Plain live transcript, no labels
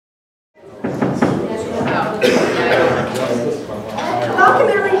Welcome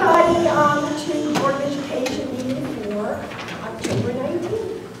everybody to Board of Education meeting for October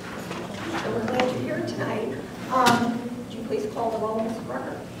 19th. And we're glad you're here tonight. Would you please call the roll, Mr.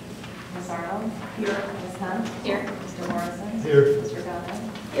 Rucker? Ms. Arnold? Here. Ms. Hunt? Here. Mr. Morrison? Here. Mr. Godwin?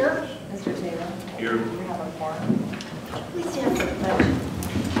 Here. Mr. Taylor? Here. We have a quorum. Please stand for the pledge.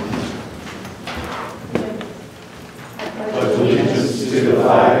 Allegiance to the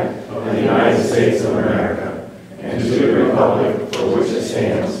flag of the United States of America and to the republic for which it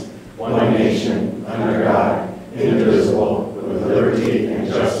stands, one nation, under God, indivisible, with liberty and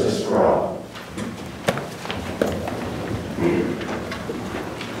justice for all.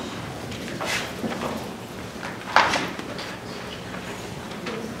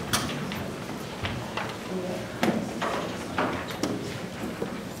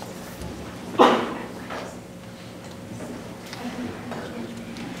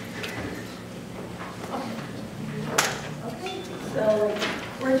 So,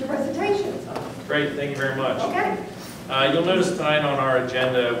 where's your presentation? Great, thank you very much. Okay. You'll notice tonight on our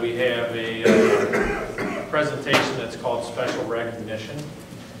agenda we have a presentation that's called Special Recognition.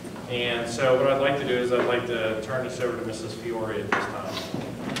 And so what I'd like to do is I'd like to turn this over to Mrs. Fiore at this time.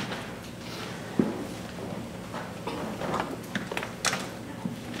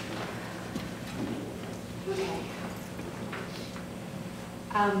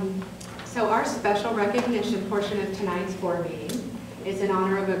 So our special recognition portion of tonight's board meeting is in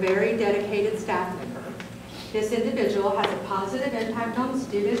honor of a very dedicated staff member. This individual has a positive impact on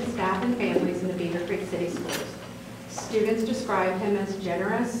students, staff, and families in the Beavercreek City Schools. Students describe him as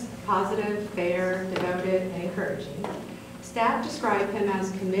generous, positive, fair, devoted, and encouraging. Staff describe him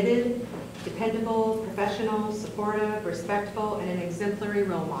as committed, dependable, professional, supportive, respectful, and an exemplary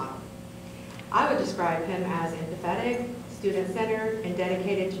role model. I would describe him as empathetic, student-centered, and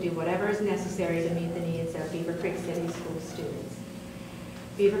dedicated to do whatever is necessary to meet the needs of Beavercreek City School students.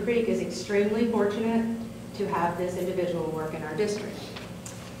 Beavercreek is extremely fortunate to have this individual work in our district.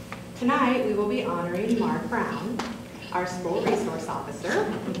 Tonight, we will be honoring Mark Brown, our school resource officer,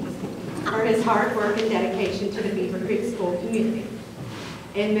 for his hard work and dedication to the Beavercreek school community.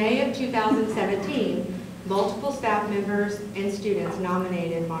 In May of 2017, multiple staff members and students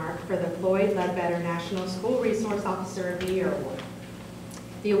nominated Mark for the Floyd Ledbetter National School Resource Officer of the Year Award.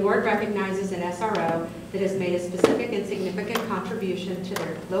 The award recognizes an SRO that has made a specific and significant contribution to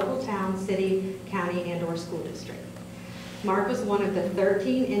their local town, city, county, and/or school district. Mark was one of the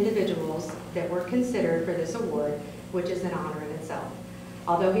 13 individuals that were considered for this award, which is an honor in itself.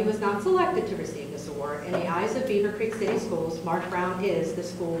 Although he was not selected to receive this award, in the eyes of Beavercreek City Schools, Mark Brown is the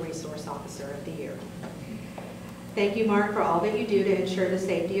School Resource Officer of the Year. Thank you, Mark, for all that you do to ensure the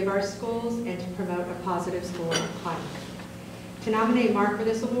safety of our schools and to promote a positive school climate. To nominate Mark for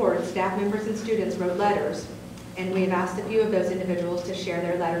this award, staff members and students wrote letters, and we have asked a few of those individuals to share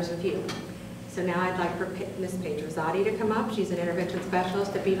their letters with you. So now I'd like for Ms. Paige Rosati to come up. She's an intervention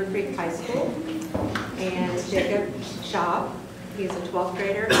specialist at Beavercreek High School. And Jacob Schaub, he's a 12th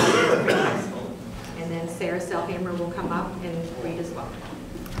grader at Beavercreek High School. And then Sarah Selhammer will come up and read as well.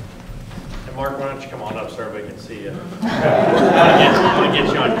 And Mark, why don't you come on up so everybody can see you? I want to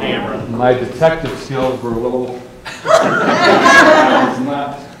get you on camera. My detective skills were a little... I was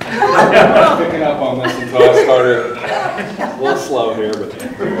not picking up on this until I started. A little slow here, but...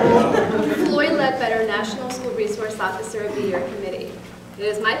 Floyd Ledbetter National School Resource Officer of the Year Committee. It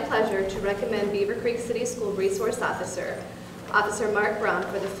is my pleasure to recommend Beavercreek City School Resource Officer, Officer Mark Brown,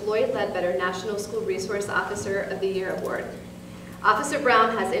 for the Floyd Ledbetter National School Resource Officer of the Year Award. Officer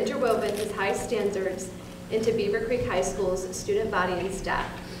Brown has interwoven his high standards into Beavercreek High School's student body and staff.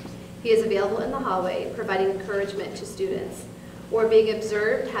 He is available in the hallway, providing encouragement to students, or being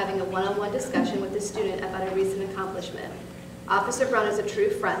observed having a one-on-one discussion with a student about a recent accomplishment. Officer Brown is a true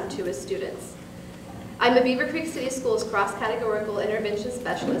friend to his students. I'm a Beavercreek City Schools cross-categorical intervention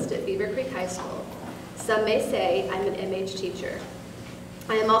specialist at Beavercreek High School. Some may say I'm an MH teacher.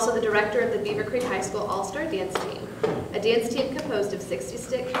 I am also the director of the Beavercreek High School All-Star Dance Team, a dance team composed of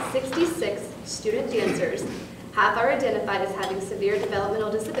 66 student dancers. Half are identified as having severe developmental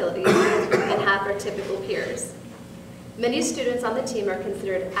disabilities, and half are typical peers. Many students on the team are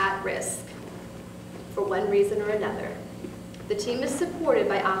considered at risk for one reason or another. The team is supported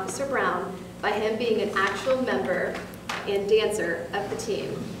by Officer Brown, by him being an actual member and dancer of the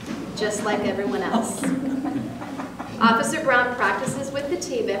team, just like everyone else. Officer Brown practices with the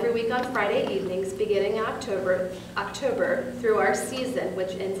team every week on Friday evenings, beginning in October through our season,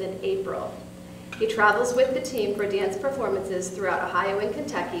 which ends in April. He travels with the team for dance performances throughout Ohio and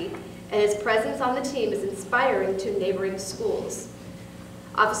Kentucky, and his presence on the team is inspiring to neighboring schools.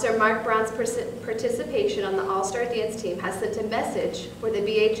 Officer Mark Brown's participation on the All-Star Dance Team has sent a message for the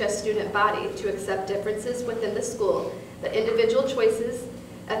BHS student body to accept differences within the school, that individual choices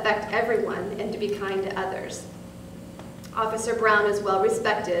affect everyone, and to be kind to others. Officer Brown is well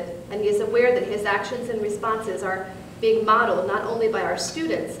respected, and he is aware that his actions and responses are being modeled not only by our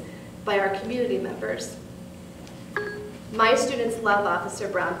students, by our community members. My students love Officer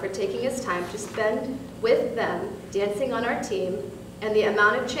Brown for taking his time to spend with them dancing on our team, and the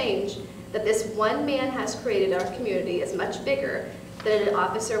amount of change that this one man has created in our community is much bigger than an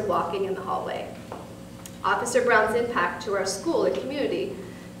officer walking in the hallway. Officer Brown's impact to our school and community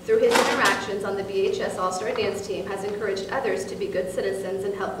through his interactions on the BHS All-Star Dance Team has encouraged others to be good citizens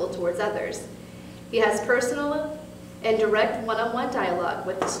and helpful towards others. He has personal and direct one-on-one dialogue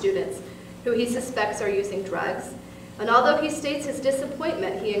with the students who he suspects are using drugs, and although he states his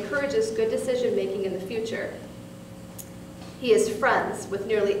disappointment, he encourages good decision-making in the future. He is friends with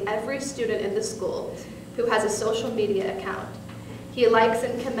nearly every student in the school who has a social media account. He likes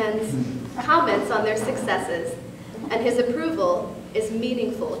and comments on their successes, and his approval is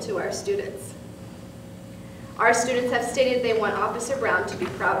meaningful to our students. Our students have stated they want Officer Brown to be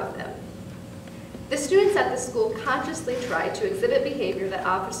proud of them. The students at the school consciously try to exhibit behavior that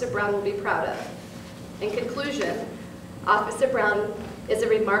Officer Brown will be proud of. In conclusion, Officer Brown is a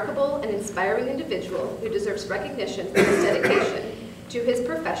remarkable and inspiring individual who deserves recognition for his dedication to his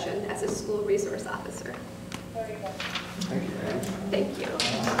profession as a school resource officer. Thank you, Ann. Thank you.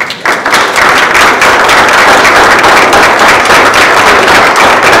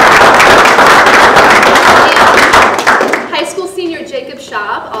 High school senior Jacob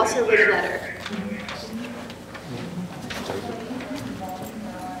Schaub also wrote a letter.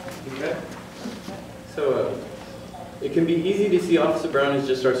 Okay. So, it can be easy to see Officer Brown as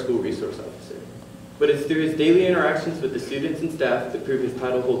just our school resource officer, but it's through his daily interactions with the students and staff that prove his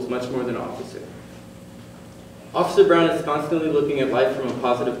title holds much more than officer. Officer Brown is constantly looking at life from a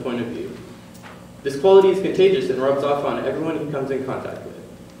positive point of view. This quality is contagious and rubs off on everyone he comes in contact with.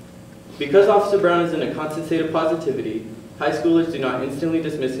 Because Officer Brown is in a constant state of positivity, high schoolers do not instantly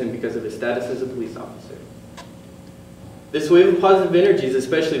dismiss him because of his status as a police officer. This wave of positive energy is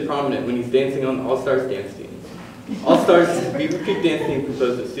especially prominent when he's dancing on the All-Stars dance team. All-Stars is a Beavercreek dance team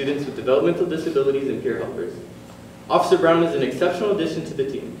composed of students with developmental disabilities and peer helpers. Officer Brown is an exceptional addition to the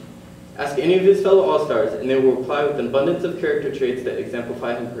team. Ask any of his fellow All-Stars and they will reply with an abundance of character traits that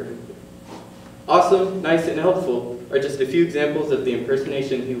exemplify him perfectly. Awesome, nice, and helpful are just a few examples of the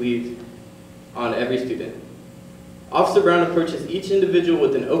impersonation he leaves on every student. Officer Brown approaches each individual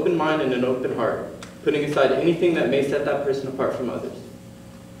with an open mind and an open heart, putting aside anything that may set that person apart from others.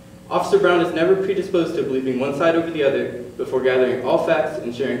 Officer Brown is never predisposed to believing one side over the other before gathering all facts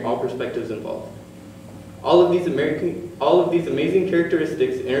and sharing all perspectives involved. All of these amazing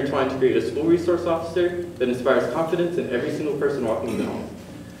characteristics intertwine to create a school resource officer that inspires confidence in every single person walking the halls.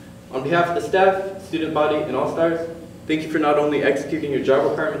 On behalf of the staff, student body, and All-Stars, thank you for not only executing your job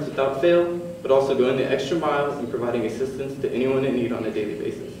requirements without fail, but also going the extra mile in providing assistance to anyone in need on a daily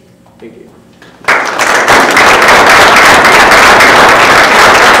basis. Thank you.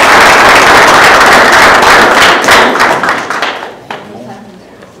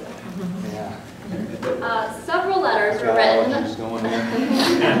 Several letters were written.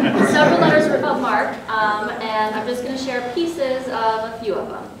 Several letters were from Mark, and I'm just going to share pieces of a few of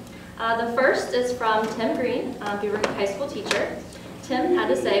them. The first is from Tim Green, Beavercreek High School teacher. Tim had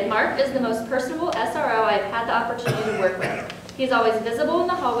to say, Mark is the most personable SRO I've had the opportunity to work with. He's always visible in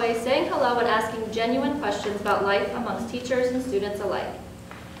the hallway, saying hello and asking genuine questions about life amongst teachers and students alike.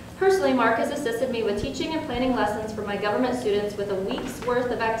 Personally, Mark has assisted me with teaching and planning lessons for my government students with a week's worth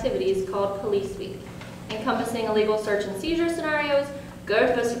of activities called Police Week, encompassing illegal search and seizure scenarios,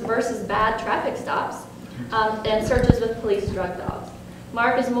 good versus bad traffic stops, and searches with police drug dogs.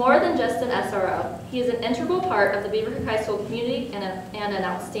 Mark is more than just an SRO. He is an integral part of the Beavercreek High School community and an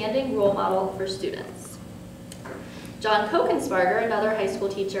outstanding role model for students. John Kokensparger, another high school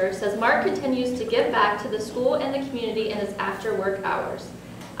teacher, says Mark continues to give back to the school and the community in his after-work hours.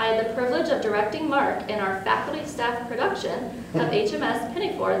 I had the privilege of directing Mark in our faculty staff production of HMS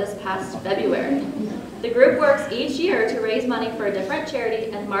Pinafore this past February. The group works each year to raise money for a different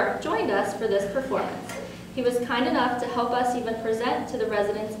charity, and Mark joined us for this performance. He was kind enough to help us even present to the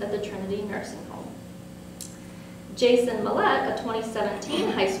residents at the Trinity Nursing Home. Jason Millett, a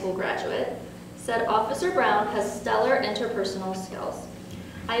 2017 high school graduate, said Officer Brown has stellar interpersonal skills.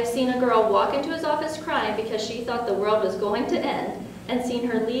 I have seen a girl walk into his office crying because she thought the world was going to end, and seen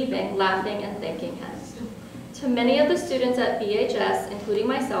her leaving, laughing and thanking him. To many of the students at BHS, including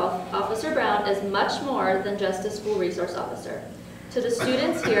myself, Officer Brown is much more than just a school resource officer. To the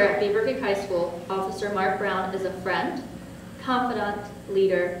students here at Beavercreek High School, Officer Mark Brown is a friend, confidant,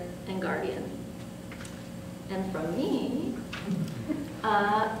 leader, and guardian. And from me,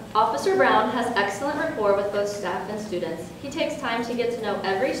 Officer Brown has excellent rapport with both staff and students. He takes time to get to know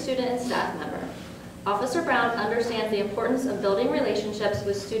every student and staff member. Officer Brown understands the importance of building relationships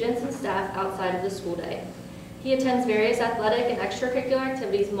with students and staff outside of the school day. He attends various athletic and extracurricular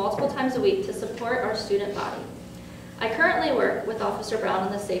activities multiple times a week to support our student body. I currently work with Officer Brown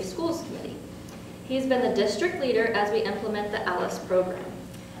on the Safe Schools Committee. He's been the district leader as we implement the ALICE program.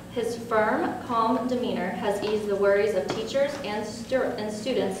 His firm, calm demeanor has eased the worries of teachers and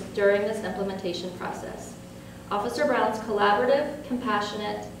students during this implementation process. Officer Brown's collaborative,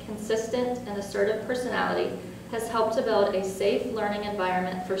 compassionate, consistent, and assertive personality has helped to build a safe learning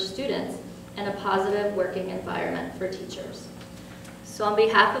environment for students and a positive working environment for teachers. So on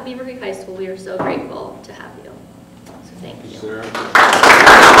behalf of Beavercreek High School, we are so grateful to have you. So thank you. Sarah.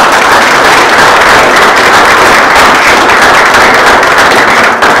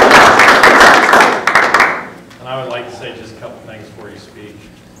 And I would like to say just a couple things before you speak,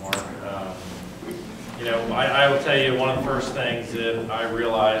 Mark. You know, I will tell you one of the first things that I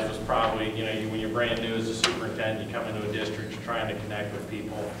realized was probably, you know, when you're brand new as a superintendent, you come into a district, you're trying to connect with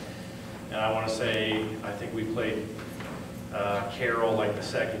people. And I want to say, I think we played Carroll like the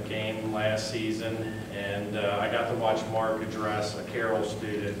second game last season, and I got to watch Mark address a Carroll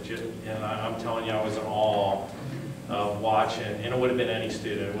student, and I'm telling you, I was in awe of watching, and it would have been any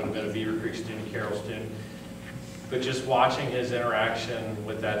student, it would have been a Beavercreek student, Carroll student, but just watching his interaction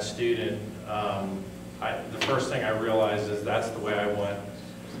with that student, the first thing I realized is that's the way I want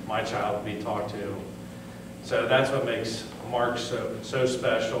my child to be talked to. So that's what makes Mark so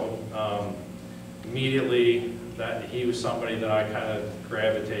special. Immediately, that he was somebody that I kind of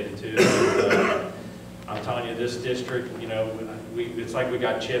gravitated to. And, I'm telling you, this district, you know, it's like we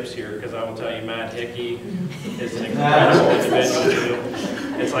got chips here, because I will tell you, Matt Hickey is an incredible individual too.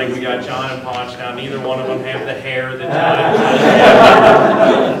 It's like we got John and Ponch now. Neither one of them have the hair that John and Ponch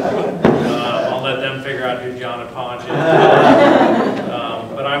have. I'll let them figure out who John and Ponch is.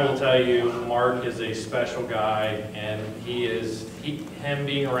 But I will tell you, Mark is a special guy, and him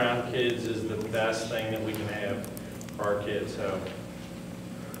being around kids is the best thing that we can have for our kids. So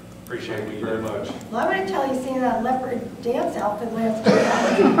appreciate you very much. Well, I want to tell you, seeing that leopard dance outfit last year,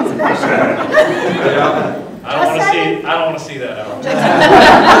 that was special. I don't want to see that out.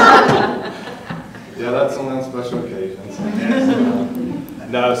 Yeah, that's only on special occasions.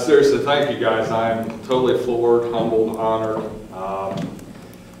 No, seriously, thank you guys. I'm totally floored, humbled, honored.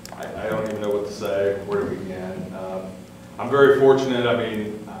 I don't even know what to say, where to begin. I'm very fortunate. I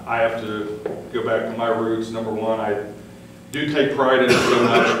mean, I have to go back to my roots. Number one, I do take pride in it so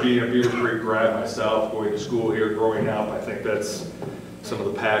much, being a Beavercreek grad myself, going to school here, growing up. I think that's some of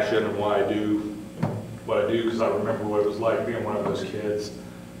the passion and why I do what I do, because I remember what it was like being one of those kids.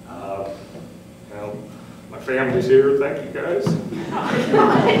 You know, my family's here. Thank you guys.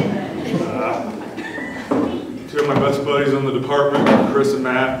 Two of my best buddies in the department, Chris and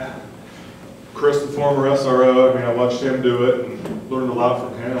Matt. Chris, the former SRO, I mean, I watched him do it and learned a lot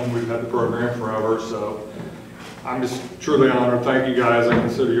from him. We've had the program forever, so I'm just truly honored. Thank you guys. I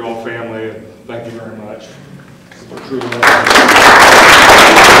consider you all family, and thank you very much. Truly honored.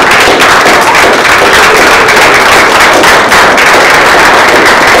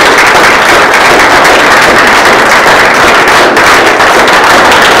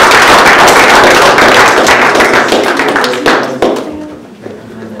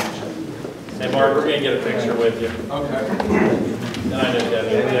 Mark, we're going to get a picture with you. Okay. And I know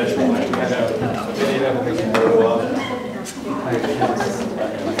Debbie.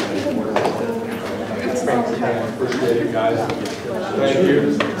 Appreciate it, guys. Thank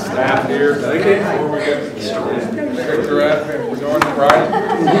you. Staff here. Thank you. Before we get picture at, we're going right. All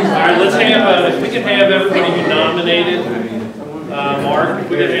right, let's have, if we can have everybody who nominated Mark, if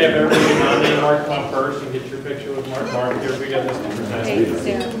we can have everybody who nominated Mark come up first and get your picture with Mark. Mark, here we got this to present.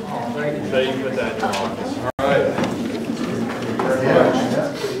 So you can put that in your office. All right.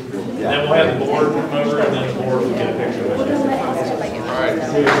 And then we'll have the board come over, and then the board will get a picture with you. All right.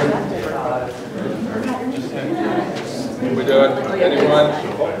 We do it. Anyone?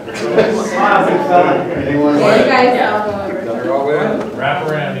 Anyone? You're all in? Wrap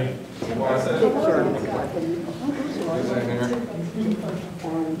around him. Who's in here?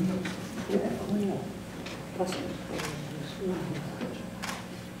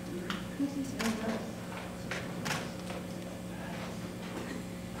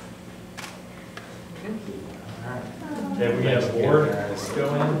 Okay, we have the board go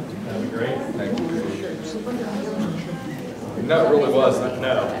in. That'd be great. Thank you. No, it really wasn't.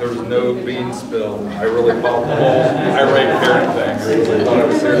 No, there was no bean spill. I really followed the whole irate parent thing. I really thought I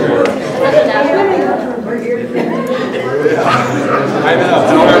was here to work. I know.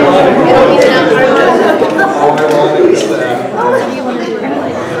 How ironic is that?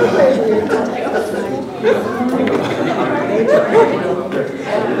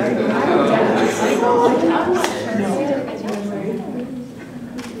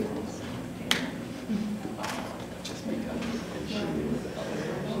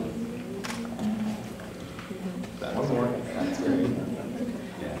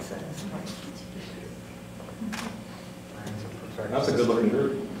 That's a good looking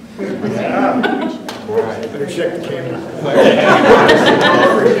group. Better check the camera. Thank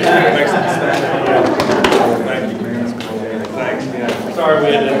you. Thanks. Sorry we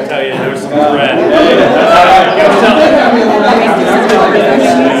didn't tell you there was some thread.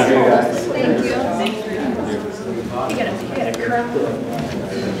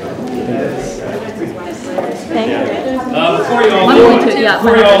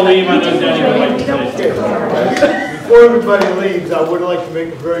 Before you all leave, I know Danny would like to say. Before everybody leaves, I would like to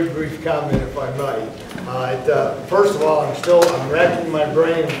make a very brief comment, if I might. First of all, I'm racking my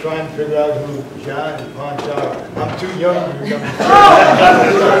brain and trying to figure out who John and Ponch are. I'm too young to remember.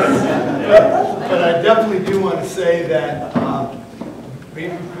 But I definitely do want to say that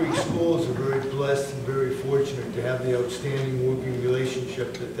Beavercreek schools are very blessed and very fortunate to have the outstanding working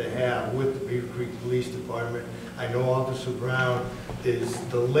relationship that they have with the Beavercreek Police Department. I know Officer Brown is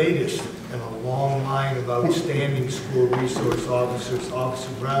the latest in a long line of outstanding school resource officers.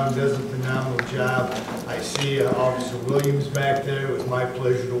 Officer Brown does a phenomenal job. I see Officer Williams back there. It was my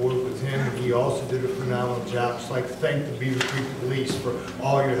pleasure to work with him, and he also did a phenomenal job. I'd just like to thank the Beavercreek Police for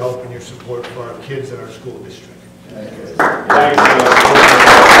all your help and your support for our kids in our school district. Thank you.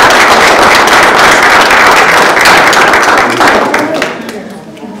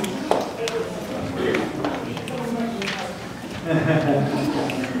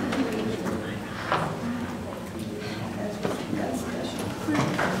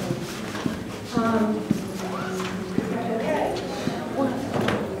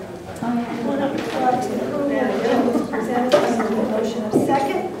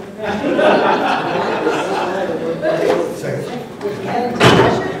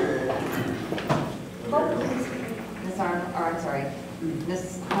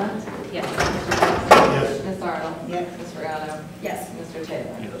 Ms. Hunt? Yes. Yes. Ms. Arnold? Yes. Ms. Reano? Yes. Mr.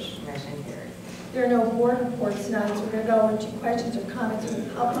 Taylor? Yes. Motion carries. There are no board reports tonight, so we're going to go into questions or comments from the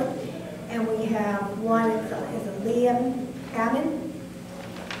public. And we have one, is a Liam Ammon.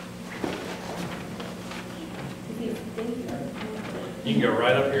 You can go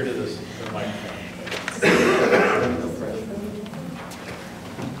right up here to this microphone.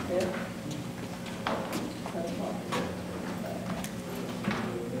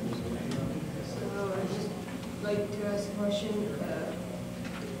 Like to ask a question.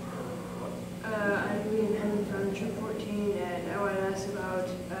 I'm Liam Henry from Trip 14, and I want to ask about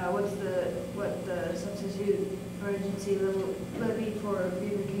what the substitute emergency levy for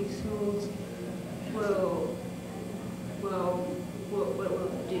Beavercreek schools what will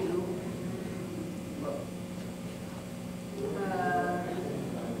it do?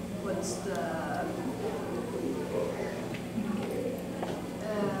 What's the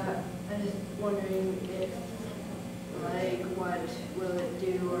I'm just wondering if, like, what will it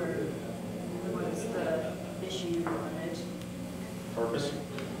do, or what's the issue on it? Purpose?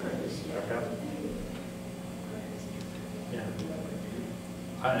 Purpose, yeah. Okay. Yeah.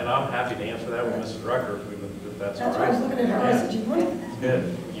 And I'm happy to answer that with Mrs. Rucker if that's all right. That's why I was looking at her. I said, you want? Good.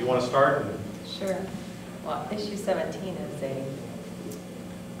 You want to start? Sure. Well, issue 17 is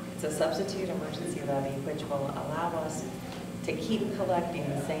it's a substitute emergency levy which will allow us to keep collecting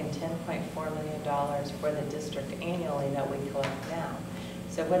the same $10.4 million for the district annually that we collect now.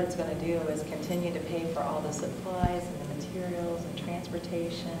 So what it's going to do is continue to pay for all the supplies and the materials and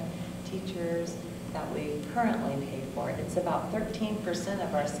transportation, teachers that we currently pay for. It's about 13%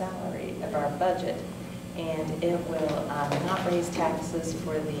 of our salary, of our budget, and it will not raise taxes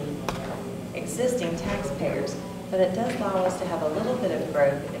for the existing taxpayers, but it does allow us to have a little bit of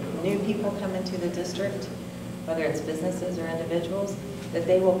growth. If new people come into the district, whether it's businesses or individuals, that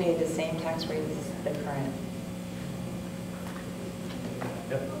they will pay the same tax rate as the current.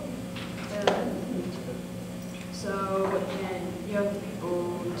 Yep. So what can young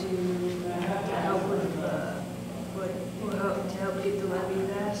people do to help with to help get the levy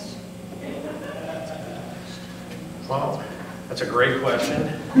passed? Well, that's a great question.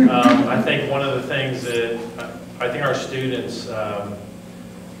 I think one of the things that I think our students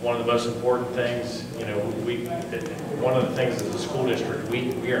one of the most important things, one of the things as a school district,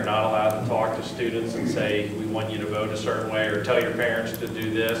 we are not allowed to talk to students and say, we want you to vote a certain way or tell your parents to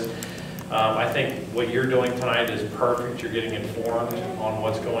do this. I think what you're doing tonight is perfect. You're getting informed on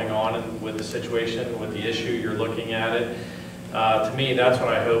what's going on with the situation, with the issue. You're looking at it. To me, that's what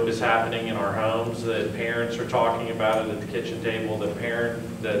I hope is happening in our homes, that parents are talking about it at the kitchen table,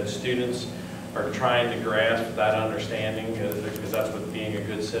 that students are trying to grasp that understanding, because that's what being a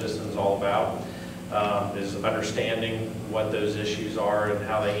good citizen is all about, is understanding what those issues are and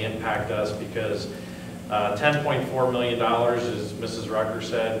how they impact us, because $10.4 million, as Mrs. Rucker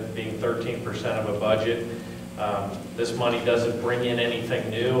said, being 13% of a budget, this money doesn't bring in anything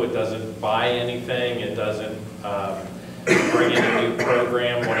new, it doesn't buy anything, it doesn't bring in a new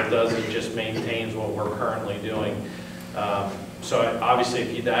program. What it does is just maintains what we're currently doing. So obviously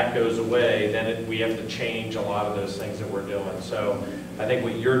if that goes away, then we have to change a lot of those things that we're doing. So I think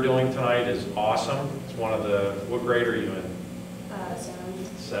what you're doing tonight is awesome. It's one of the, what grade are you in?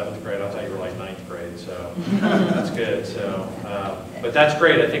 7th grade. I thought you were like 9th grade, so that's good. So, but that's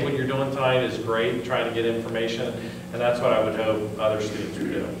great. I think what you're doing tonight is great, trying to get information, and that's what I would hope other students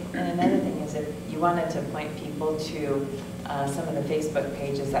would do. And another thing is, if you wanted to point people to some of the Facebook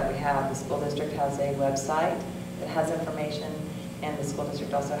pages that we have, the school district has a website that has information, and the school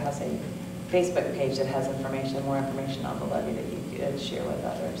district also has a Facebook page that has information, more information on the levy that you could share with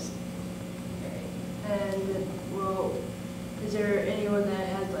others. And, well, is there anyone that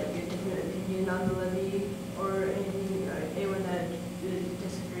has like a different opinion on the levy, or anything, or anyone that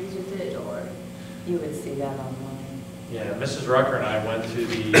disagrees with it, or? You would see that online. Yeah, Mrs. Rucker and I went to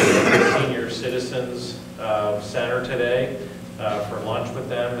the Senior Citizens Center today for lunch with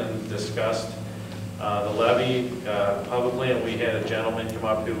them and discussed the levy publicly, and we had a gentleman come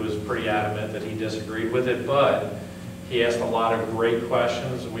up who was pretty adamant that he disagreed with it, but he asked a lot of great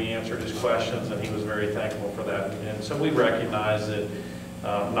questions. We answered his questions, and he was very thankful for that. And so we recognize that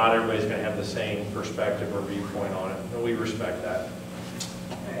not everybody's going to have the same perspective or viewpoint on it, and we respect that.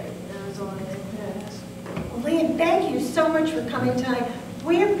 All right, that was all I had to ask. Well, Leah, thank you so much for coming tonight.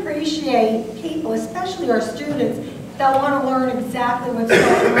 We appreciate people, especially our students, that want to learn exactly what's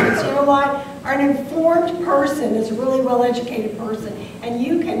going on. So you know what? An informed person is a really well-educated person, and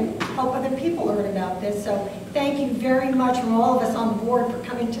you can help other people learn about this. So thank you very much from all of us on the board for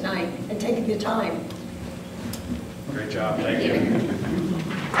coming tonight and taking the time. Great job. Thank you.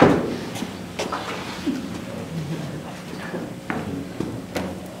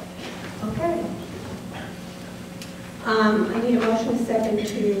 Okay. I need a motion second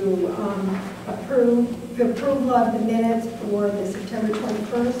to approve the approval of the minutes for the September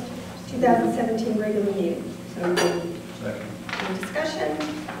 21st, 2017 regular meeting. So any discussion?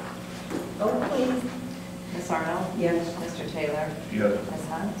 Vote please. Ms. Arnold? Yes. Mr. Taylor? Yes. Ms.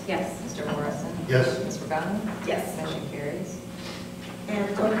 Hunt? Yes. Mr. Morrison? Yes. Ms. Regano? Yes. Motion carries.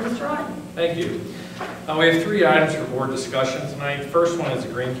 And go to Mr. Otten. Thank you. We have 3 items for board discussion tonight. First one is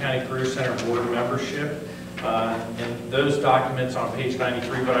the Greene County Career Center board membership. And those documents on page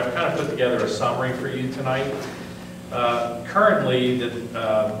 93, but I've kind of put together a summary for you tonight. Currently,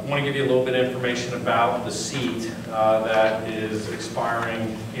 I want to give you a little bit of information about the seat that is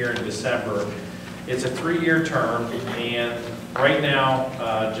expiring here in December. It's a 3-year term, and right now,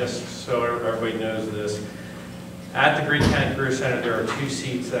 just so everybody knows this, at the Greene County Career Center, there are 2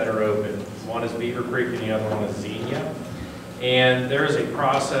 seats that are open. One is Beavercreek and the other one is Xenia. And there is a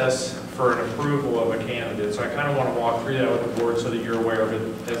process for an approval of a candidate. So I kind of want to walk through that with the board so that you're aware of it.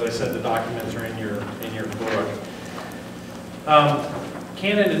 As I said, the documents are in your book.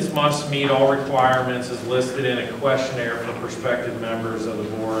 Candidates must meet all requirements as listed in a questionnaire for prospective members of the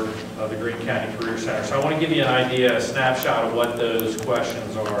board of the Greene County Career Center. So I want to give you an idea, a snapshot of what those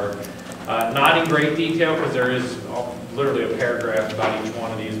questions are. Not in great detail, because there is literally a paragraph about each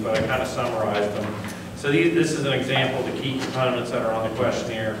one of these, but I kind of summarized them. So this is an example of the key components that are on the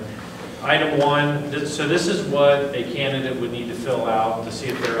questionnaire. Item 1, so this is what a candidate would need to fill out to see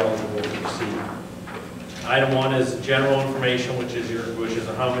if they're eligible to proceed. Item 1 is general information, which is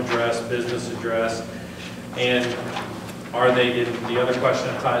a home address, business address, and are they in, the other question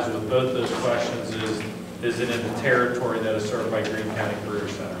that ties with both those questions is it in the territory that is served by Greene County Career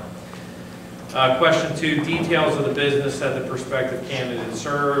Center? Question 2, details of the business that the prospective candidate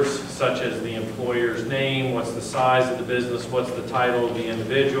serves, such as the employer's name, what's the size of the business, what's the title of the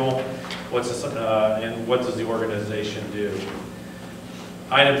individual, and what does the organization do.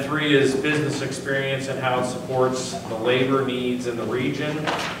 Item 3 is business experience and how it supports the labor needs in the region.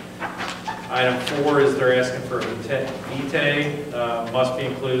 Item 4 is they're asking for a vitae, must be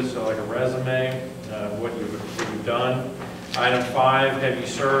included, so like a resume, what you've done. Item 5, have you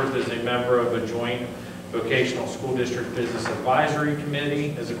served as a member of a joint vocational school district business advisory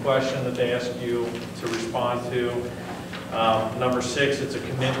committee? Is a question that they ask you to respond to. Number 6, it's a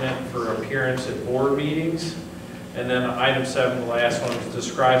commitment for appearance at board meetings. And then item 7, the last one, is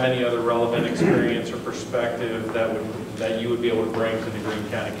describe any other relevant experience or perspective that you would be able to bring to the Greene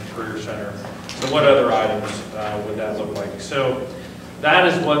County Career Center. So what other items would that look like? So that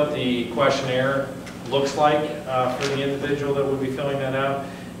is what the questionnaire looks like for the individual that would be filling that out.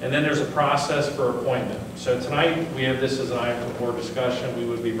 And then there's a process for appointment. So tonight we have this as an item for board discussion. We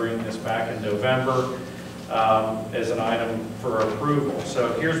would be bringing this back in November as an item for approval.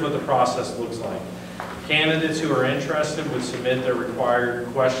 So here's what the process looks like. Candidates who are interested would submit their required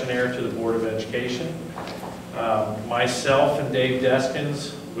questionnaire to the Board of Education. Myself and Dave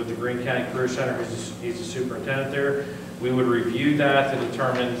Deskins with the Greene County Career Center, he's the superintendent there, we would review that to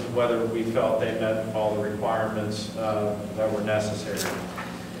determine whether we felt they met all the requirements that were necessary.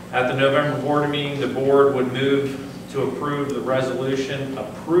 At the November board meeting, the board would move to approve the resolution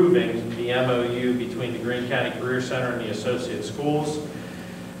approving the MOU between the Greene County Career Center and the associate schools.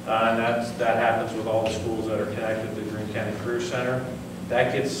 And that happens with all the schools that are connected to the Greene County Career Center.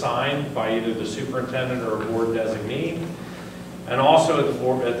 That gets signed by either the superintendent or a board designee. And also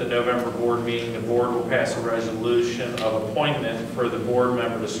at the November board meeting, the board will pass a resolution of appointment for the board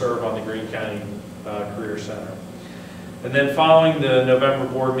member to serve on the Greene County Career Center. And then following the November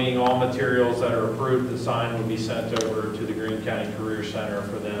board meeting, all materials that are approved and signed will be sent over to the Greene County Career Center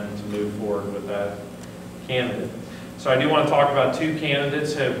for them to move forward with that candidate. So I do want to talk about 2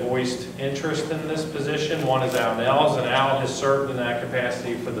 candidates who have voiced interest in this position. One is Al Nels, and Al has served in that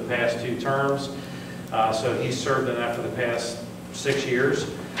capacity for the past 2 terms. So he's served in that for the past 6 years.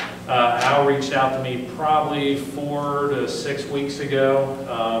 Al reached out to me probably 4 to 6 weeks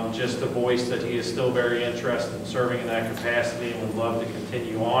ago, just to voice that he is still very interested in serving in that capacity and would love to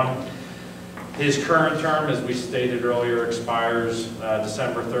continue on. His current term, as we stated earlier, expires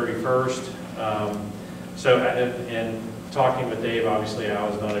December 31st. So, and talking with Dave, obviously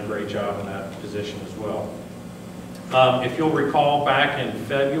Al has done a great job in that position as well. If you'll recall, back in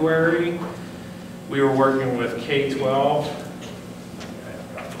February, we were working with K-12.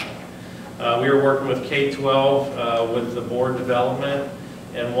 We were working with K-12 with the board development,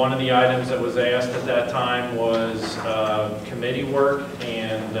 and one of the items that was asked at that time was committee work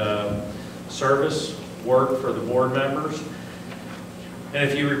and service work for the board members. And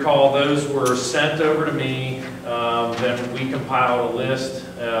if you recall, those were sent over to me, then we compiled a list.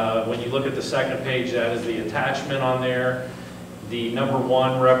 When you look at the second page, that is the attachment on there. The number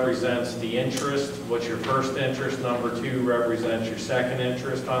 1 represents the interest. What's your first interest? Number 2 represents your second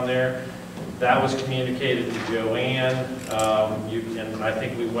interest on there. That was communicated to Joanne, and I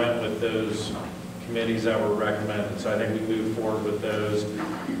think we went with those committees that were recommended. So I think we moved forward with those,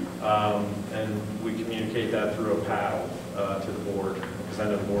 and we communicate that through a paddle to the board, because I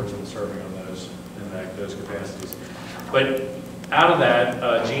know the board's been serving on those in those capacities. But out of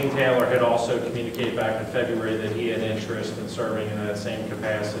that, Gene Taylor had also communicated back in February that he had interest in serving in that same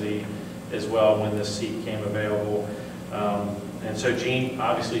capacity as well when this seat came available. And so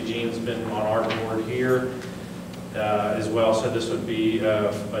obviously Gene's been on our board here as well, so this would be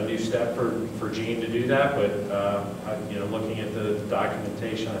a new step for Gene to do that, but you know, looking at the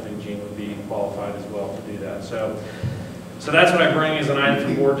documentation, I think Gene would be qualified as well to do that. So that's what I bring as an item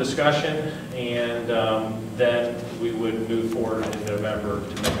for board discussion, and then we would move forward in November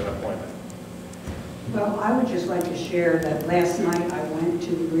to make an appointment. Well, I would just like to share that last night I went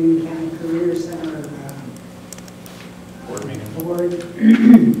to the Greene County Career Center Board meeting. board.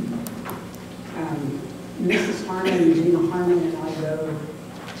 Mrs. Harmon, Gina Harmon, and I go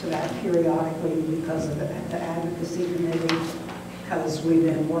to that periodically because of the advocacy committee, because we've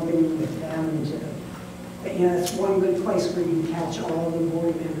been working with them to, you know, it's one good place where you can catch all the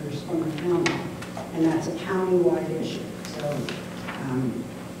board members from the county, and that's a county-wide issue. So,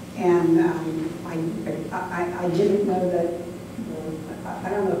 I didn't know that, I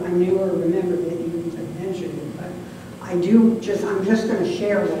don't know if I knew or remembered that you had mentioned it, but I'm just going to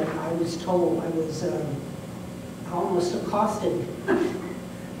share what I was told. I was almost accosted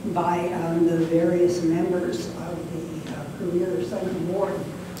by the various members of the Career Center Board,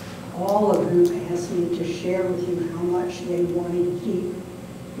 all of whom asked me to share with you how much they wanted to keep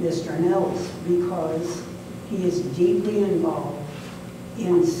Mr. Nels, because he is deeply involved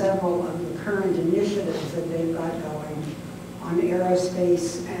in several of the current initiatives that they've got going on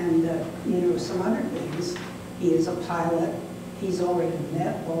aerospace and you know, some other things. He is a pilot. He's already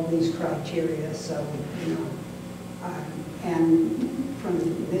met all these criteria, so you know. And from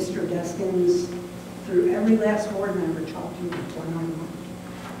Mr. Deskins through every last board member talked to me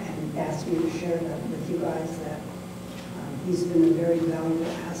one-on-one and asked me to share that with you guys, that he's been a very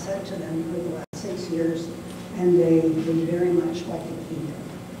valuable asset to them for the last 6 years, and they very much like to keep him.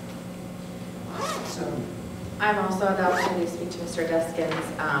 So. I've also had the opportunity to speak to Mr. Deskins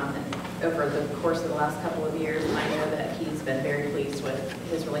over the course of the last couple of years, and I know that he's been very pleased with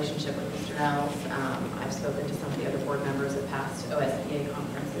his relationship with Mr. Nels. I've spoken to some of the other board members at past OSBA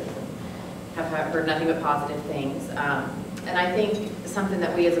conferences and have heard nothing but positive things. And I think something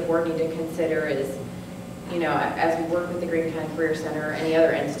that we as a board need to consider is, you know, as we work with the Green County Career Center or any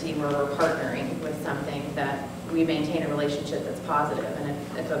other entity where we're partnering with something, that we maintain a relationship that's positive. And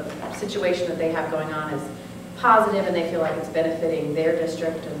if a situation that they have going on is positive and they feel like it's benefiting their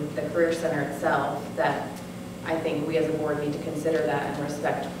district and the Career Center itself, that I think we as a board need to consider that and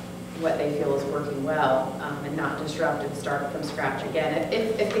respect what they feel is working well, and not disrupt and start from scratch again.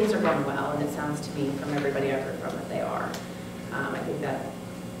 If things are going well, and it sounds to me from everybody I've heard from that they are, I think that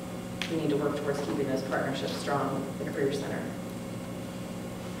we need to work towards keeping those partnerships strong with the Career Center.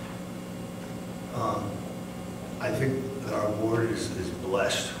 I think that our board is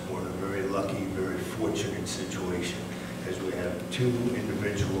blessed. We're in a very lucky, very fortunate situation, as we have two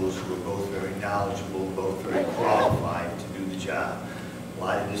individuals who are both very knowledgeable, both very qualified to do the job. A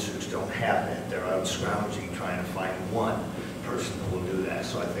lot of districts don't have that. They're out scrounging trying to find one person who will do that.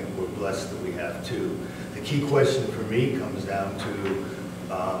 So I think we're blessed that we have two. The key question for me comes down to,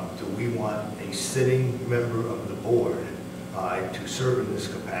 do we want a sitting member of the board to serve in this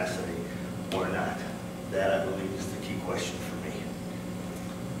capacity or not? That, I believe, is the key question for me.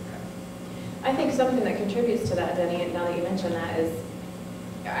 I think something that contributes to that, Denny, now that you mention that, is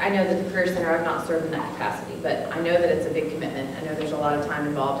I know that the Career Center, I've not served in that capacity, but I know that it's a big commitment. I know there's a lot of time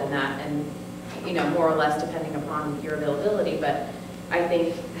involved in that, and, you know, more or less depending upon your availability, but I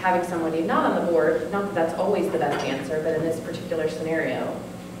think having somebody not on the board, not that that's always the best answer, but in this particular scenario,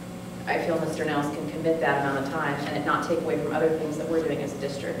 I feel Mr. Nels can commit that amount of time and it not take away from other things that we're doing as a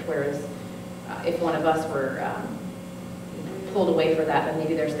district, whereas if one of us were pulled away for that, then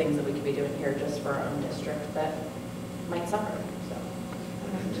maybe there's things that we could be doing here just for our own district that might suffer. So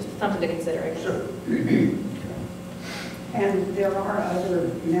just something to consider, I guess. Sure. And there are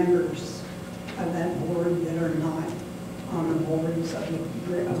other members of that board that are not on the boards of the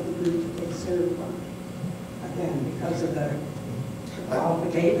group that they serve on. Again, because of the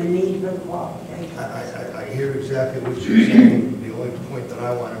qualification, the need for the qualifications. I hear exactly what you're saying. The only point that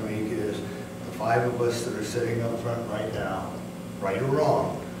I want to make is the five of us that are sitting up front right now, right or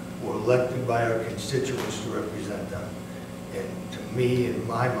wrong, were elected by our constituents to represent them. And to me, in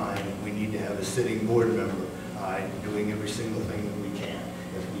my mind, we need to have a sitting board member doing every single thing that we can.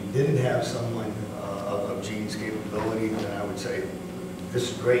 If we didn't have someone of Gene's capability, then I would say, this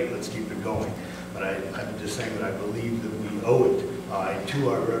is great, let's keep it going. But I'm just saying that I believe that we owe it to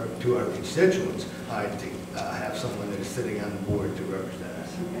our constituents to have someone that is sitting on the board to represent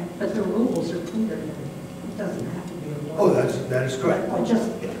us. Okay. But the rules are clear. It doesn't have to be a board. Oh, that is correct.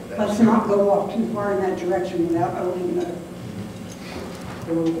 But let's not go off too far in that direction without owning the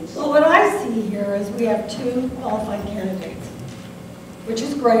rules. Well, what I see here is we have two qualified candidates, which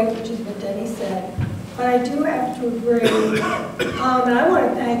is great, which is what Denny said. But I do have to agree, and I want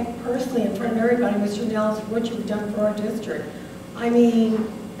to thank personally in front of everybody, Mr. Nels, for what you've done for our district. I mean,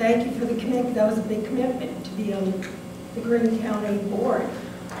 thank you for the commitment. That was a big commitment to be on the Green County board.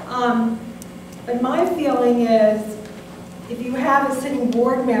 But my feeling is, if you have a sitting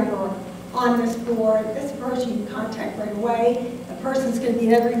board member on this board, this person you can contact right away. The person's going to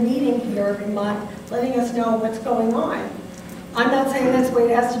be at every meeting here every month, letting us know what's going on. I'm not saying that's the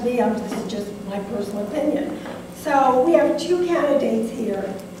way it has to be. This is just my personal opinion. So we have two candidates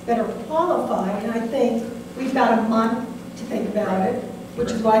here that are qualified, and I think we've got a month to think about it,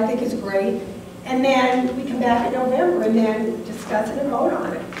 which is what I think is great. And then we come back in November and then discuss it and vote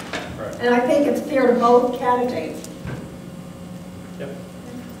on it. Right. And I think it's fair to both candidates. Yep.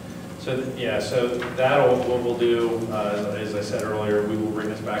 So, yeah, so that'll, what we'll do, as I said earlier, we will bring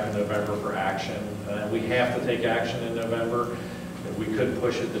this back in November for action. We have to take action in November. We could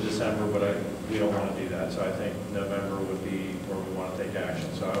push it to December, but we don't want to do that. So I think November would be where we want to take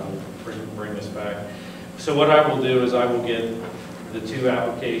action. So I will bring this back. So what I will do is I will get the two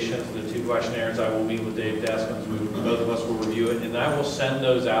applications, the two questionnaires. I will meet with Dave Deskins. Both of us will review it, and I will send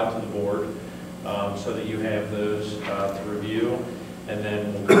those out to the board so that you have those to review. And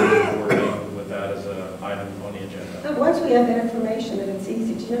then we'll go forward with that as an item on the agenda. And once we have that information, then it's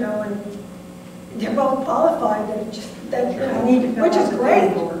easy to know, and they're both qualified, and just that, I need to fill which is out the great.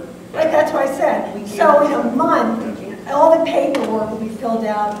 paperwork. Like that's what I said. So in a month, all the paperwork will be filled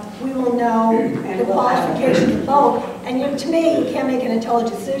out. We will know the qualifications of both. And to me, you can't make an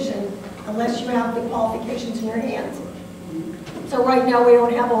intelligent decision unless you have the qualifications in your hands. So right now, we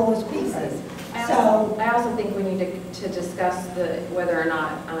don't have all those pieces. I also think we need to discuss whether or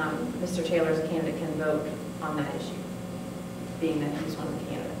not Mr. Taylor as a candidate can vote on that issue, being that he's one of the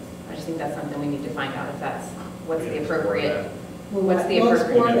candidates. I just think that's something we need to find out if that's what's the appropriate. What's the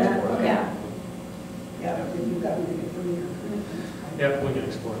appropriate? Yeah. Yeah, you've got to make it 3 years. Yep, we can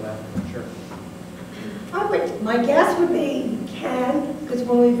explore that, sure. My guess would be you can, because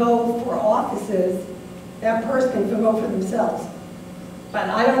when we go for offices, that person can vote for themselves. But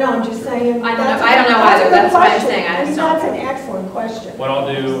I don't know, I'm just saying. I don't know either, that's why I'm saying I just don't. That's an excellent question. What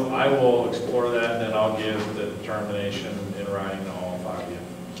I'll do, I will explore that, and then I'll give the determination in writing to all 5 of you.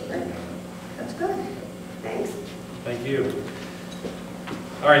 That's good. Thanks. Thank you.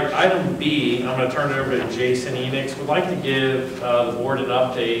 All right, item B, I'm going to turn it over to Jason Enix. We'd like to give the board an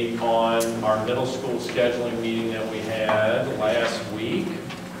update on our middle school scheduling meeting that we had last week.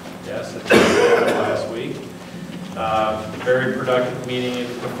 Yes, it's last week. Very productive meeting.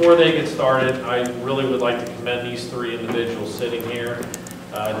 And before they get started, I really would like to commend these 3 individuals sitting here,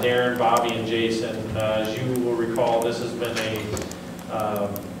 Darren, Bobby, and Jason. As you will recall, this has been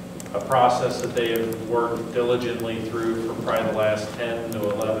a process that they have worked diligently through for probably the last 10 to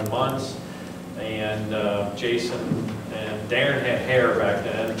 11 months. And Jason and Darren had hair back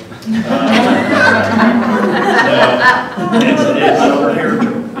then.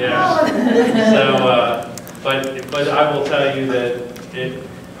 But I will tell you that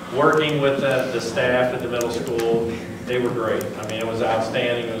working with the staff at the middle school, they were great. I mean, it was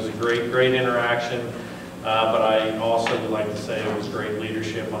outstanding. It was a great interaction. But I also would like to say it was great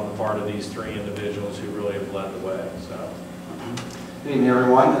leadership on the part of these 3 individuals who really have led the way. So, good evening,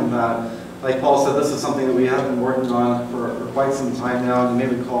 everyone. And like Paul said, this is something that we have been working on for quite some time now. You may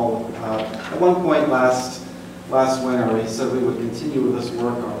recall at one point last winter, we said we would continue with this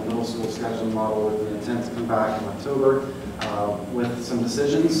work on the middle school scheduling model with the intent to come back in October with some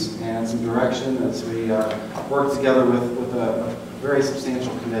decisions and some direction as we work together with a very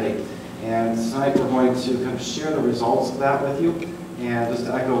substantial committee. And tonight we're going to kind of share the results of that with you. And just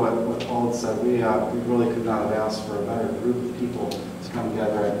to echo what Paul had said, we really could not have asked for a better group of people to come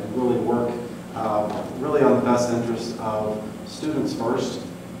together and really work really on the best interest of students first,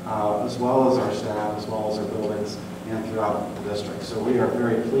 as well as our staff, as well as our buildings, and throughout the district. So we are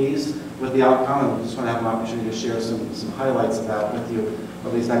very pleased with the outcome, and we just want to have an opportunity to share some highlights of that with you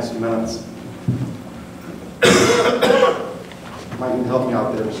over these next few minutes. Might need to help me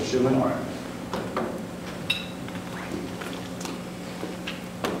out there, Mr. Schumann.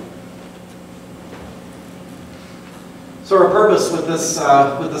 So our purpose with this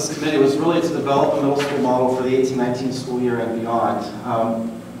committee was really to develop a middle school model for the 18-19 school year and beyond.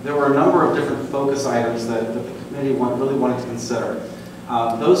 There were a number of different focus items that the committee really wanted to consider.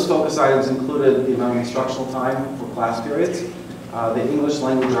 Those focus items included the amount of instructional time for class periods, the English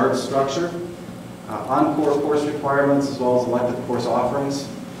language arts structure, encore course requirements, as well as elective course offerings,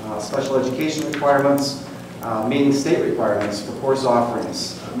 special education requirements, meeting state requirements for course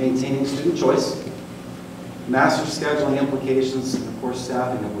offerings, maintaining student choice, master scheduling implications, and of course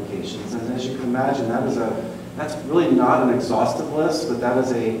staffing implications. And as you can imagine, that's really not an exhaustive list, but that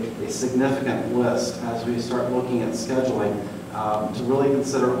is a significant list as we start looking at scheduling to really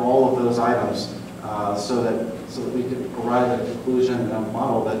consider all of those items so that we could arrive at a conclusion and a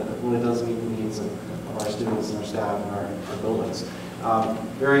model that really does meet the needs of our students and our staff and our buildings.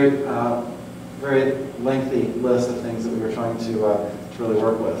 Very lengthy list of things that we were trying to really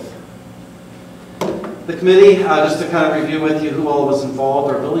work with. The committee, just to kind of review with you who all was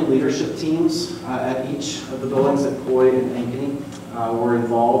involved, our building leadership teams at each of the buildings at Coy and Ankeny were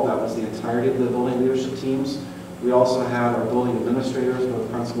involved. That was the entirety of the building leadership teams. We also had our building administrators, both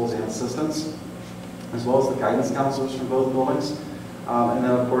principals and assistants, as well as the guidance counselors from both buildings. And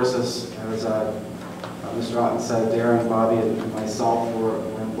then, of course, as Mr. Otten said, Darren, Bobby, and myself were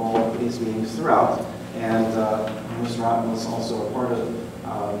involved with these meetings throughout. And Mr. Otten was also a part of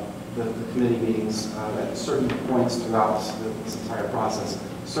the committee meetings at certain points throughout this entire process.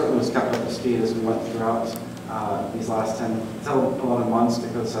 Certainly was kept up to speed as we went throughout these last 10 to 11 months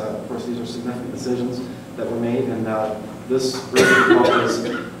because, of course, these are significant decisions that were made. And this group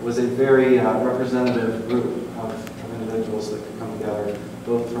was a very representative group of individuals that could come together,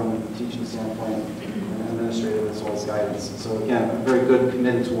 both from a teaching standpoint and administrative as well as guidance. And so again, a very good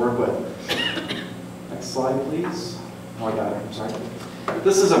committee to work with. Next slide, please. Oh, I got it, I'm sorry.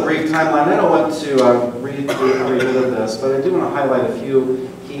 This is a brief timeline. I don't want to revisit this, but I do want to highlight a few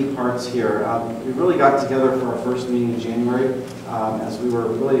key parts here. We really got together for our first meeting in January as we were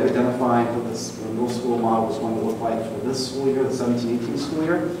really identifying what this middle school model was going to look like for this school year, the 17-18 school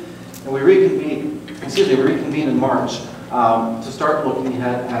year. And we reconvened in March to start looking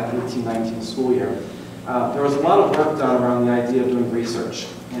ahead at the 18-19 school year. There was a lot of work done around the idea of doing research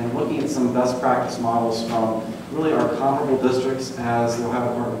and looking at some best practice models from really our comparable districts as the Ohio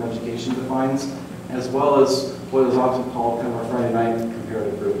Department of Education defines, as well as what is often called kind of our Friday night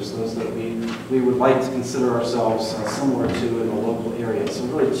comparative groups, those that we would like to consider ourselves similar to in the local area. So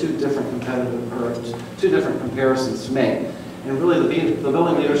really two different comparisons to make. And really the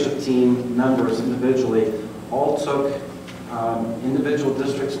building leadership team members individually all took individual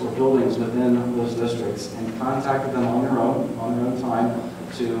districts or buildings within those districts and contacted them on their own time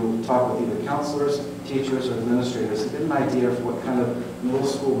to talk with either counselors, teachers, or administrators to get an idea for what kind of middle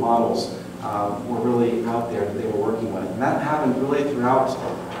school models were really out there that they were working with. And that happened really throughout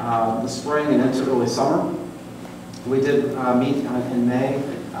the spring and into early summer. We did meet in May,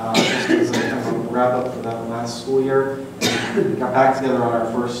 just as a kind of a wrap up for that last school year. We got back together on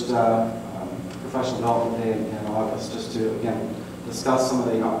our first professional development day in August, just to, again, discuss some of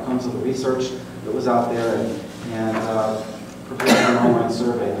the outcomes of the research that was out there and prepare an online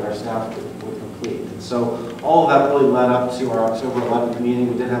survey that our staff would complete. And so all of that really led up to our October 11th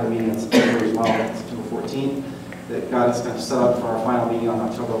meeting. We did have a meeting in September as well, September 14th, that got us kind of set up for our final meeting on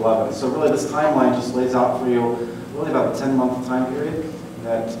October 11th. So really this timeline just lays out for you really about a 10-month time period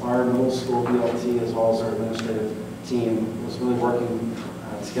that our middle school BLT as well as our administrative team was really working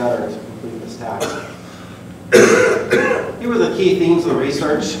together to complete this task. Here were the key themes of the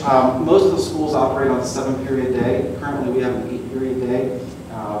research. Most of the schools operate on a 7-period day. Currently we have an 8-period day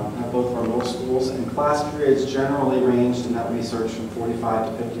at both of our middle schools, and class periods generally ranged in that research from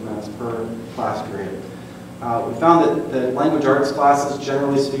 45 to 50 minutes per class period. We found that language arts classes,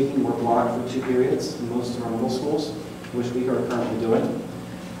 generally speaking, were blocked for 2 periods in most of our middle schools, which we are currently doing.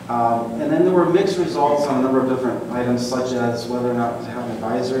 And then there were mixed results on a number of different items, such as whether or not to have an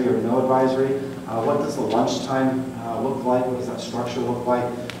advisory or no advisory. What does the lunchtime look like? What does that structure look like?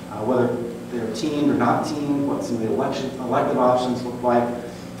 Whether they're teamed or not teamed, what some of the elective options look like.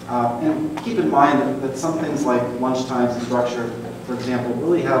 And keep in mind that some things like lunchtimes and structure, for example,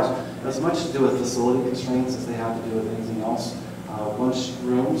 really have as much to do with facility constraints as they have to do with anything else. Lunch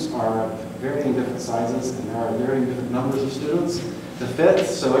rooms are varying different sizes, and there are varying different numbers of students to fit,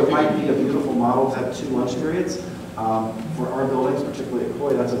 so it might be a beautiful model to have 2 lunch periods. For our buildings, particularly at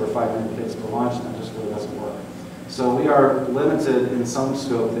Coy, that's over 500 kids per lunch, and that just really doesn't work. So we are limited in some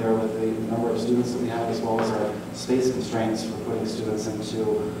scope there with the number of students that we have, as well as our space constraints for putting students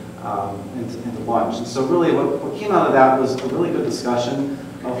into lunch. And so really what came out of that was a really good discussion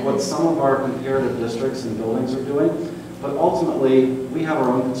of what some of our comparative districts and buildings are doing. But ultimately, we have our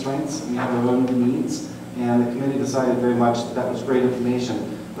own constraints, and we have our own needs, and the committee decided very much that that was great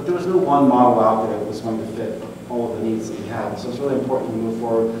information. But there was no one model out there that was going to fit all of the needs that we had. So it's really important to move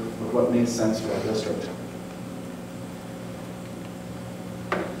forward with what makes sense for our district.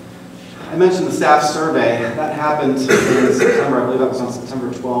 I mentioned the staff survey. That happened in September. I believe that was on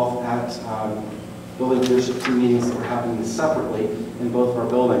September 12th at building leadership team meetings that were happening separately in both of our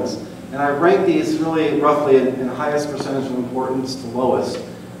buildings. And I ranked these really roughly in highest percentage of importance to lowest.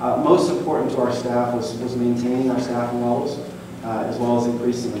 Most important to our staff was maintaining our staffing levels, as well as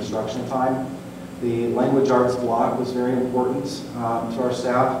increasing instructional time. The language arts block was very important to our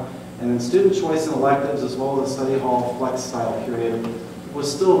staff. And then student choice and electives, as well as the study hall flex style period, was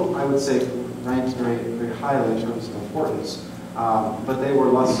still, I would say, ranked very, very highly in terms of importance, but they were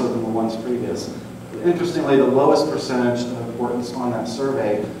less so than the ones previous. Interestingly, the lowest percentage of importance on that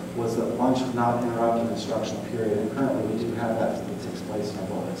survey was that lunch would not interrupt an instructional period, and currently we do have that takes place in our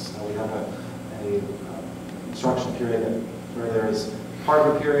buildings. We have a instructional period where there is part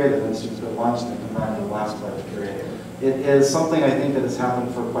of a period, and then students go to lunch, and then come back to the last part of the period. It is something I think that has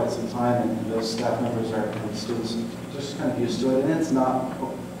happened for quite some time, and those staff members and students are just kind of used to it, and it's not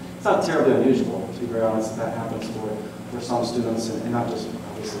terribly unusual, to be very honest. That happens for some students, and not just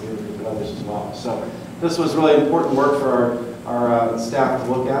obviously Beavercreek, but others as well. So this was really important work for our staff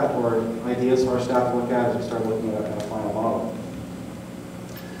to look at, or ideas for our staff to look at as we start looking at a final model.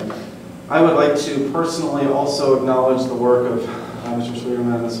 I would like to personally also acknowledge the work of Mr.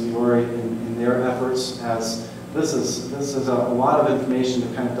 Schwiegerman and Ms. Fiore in their efforts, as this is a lot of information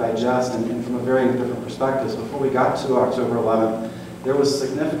to kind of digest and from a very different perspectives. Before we got to October 11th, there was a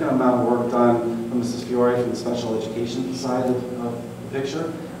significant amount of work done from Mrs. Fiore from the special education side of the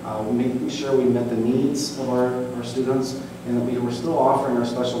picture, making sure we met the needs of our students, and that we were still offering our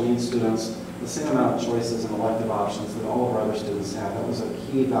special needs students the same amount of choices and elective options that all of our other students had. That was a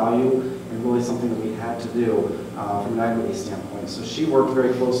key value and really something that we had to do from an equity standpoint. So she worked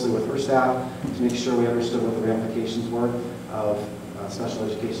very closely with her staff to make sure we understood what the ramifications were of special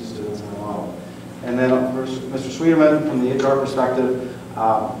education students in the model. And then Mr. Schwederman, from the HR perspective,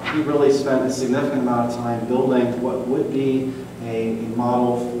 he really spent a significant amount of time building what would be a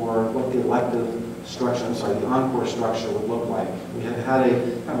model for what the elective structure, the encore structure would look like. We had had a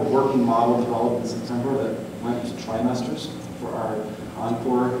kind of a working model developed in September that went to trimesters for our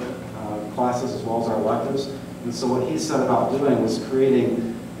encore classes as well as our electives. And so what he set about doing was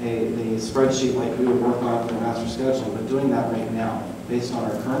creating a spreadsheet like we would work on for master scheduling, but doing that right now based on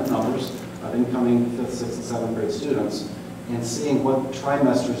our current numbers of incoming 5th, 6th, and 7th grade students, and seeing what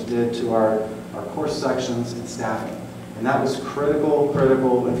trimesters did to our course sections and staffing. And that was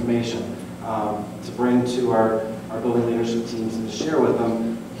critical information to bring to our building leadership teams and to share with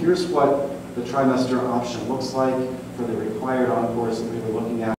them, here's what the trimester option looks like for the required encores that we were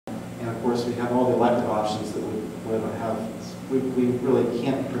looking at. And of course, we have all the elective options that we would have. We really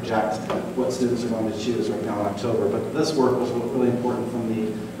can't project what students are going to choose right now in October, but this work was really important from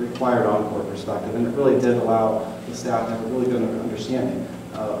the required encore perspective, and it really did allow the staff to have a really good understanding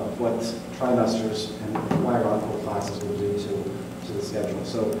of what trimesters and required encore classes will do to the schedule.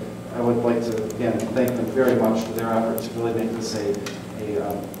 So I would like to, again, thank them very much for their effort to really make this a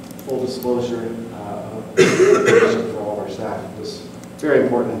full disclosure for all of our staff. It was very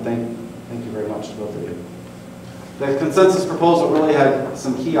important, and thank you very much to both of you. The consensus proposal really had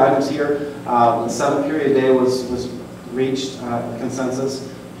some key items here. The 7 period day was reached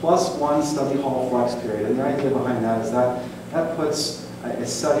consensus, plus 1 study hall flex period. And the idea behind that is that puts a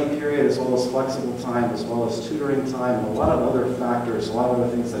study period as well as flexible time, as well as tutoring time, and a lot of other factors, a lot of other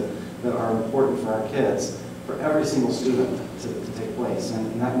things that are important for our kids, for every single student to take place.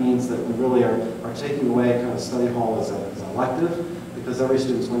 And that means that we really are taking away kind of study hall as an elective, because every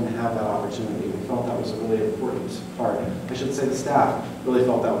student's going to have that opportunity. We felt that was a really important part. I should say the staff really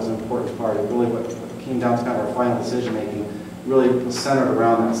felt that was an important part. And really what came down to kind of our final decision making really was centered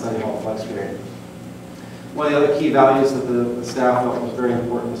around that study hall flex period. One of the other key values that the staff felt was very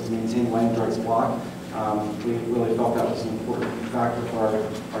important was to maintain language arts block. We really felt that was an important factor for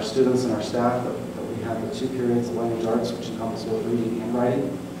our students and our staff, that we had the 2 periods of language arts, which encompass both reading and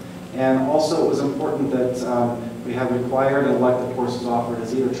writing. And also it was important that we have required and elective courses offered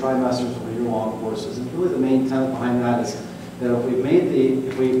as either trimesters or year-long courses. And really the main tenet behind that is that if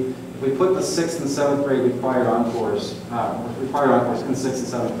we put the 6th and 7th grade required encores in 6th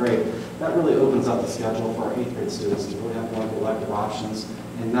and 7th grade, that really opens up the schedule for our 8th grade students to really have more of the elective options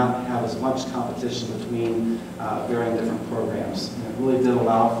and not have as much competition between varying different programs. And it really did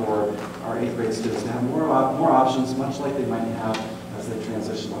allow for our 8th grade students to have more options, much like they might have as they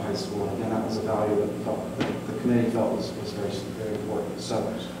transition to high school. And again, that was a value that the committee felt was very, very important.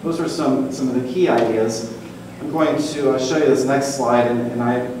 So those are some of the key ideas. I'm going to show you this next slide, and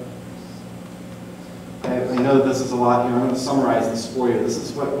I know that this is a lot here. I'm going to summarize this for you. This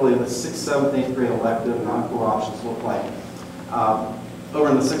is what really the 6th, 7th, 8th grade elective and encore options look like. Over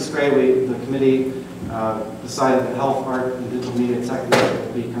in the 6th grade, the committee decided that health, art, and digital media technology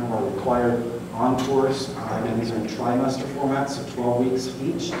would be kind of our required encores. Again, these are in trimester format, so 12 weeks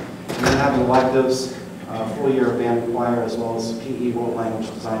each. And then having electives, full year of band and choir, as well as PE, world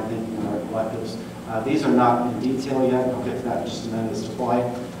language, design thinking, and our electives. These are not in detail yet. I'll get to that in just a minute as to why.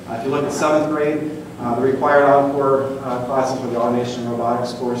 If you look at 7th grade, the required encore classes for the automation and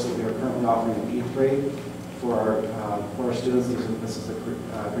robotics course that we are currently offering in 8th grade for our students. This is the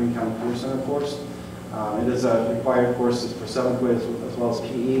Green County Career Center course. It is a required course for 7th grade as well as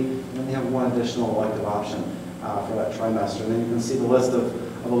PE, and then they have 1 additional elective option for that trimester. And then you can see the list of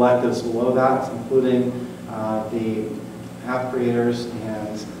electives below that, including the app creators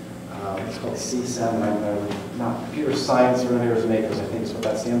and it's called CSEM, and I'm not computer science for innovators and makers, I think is what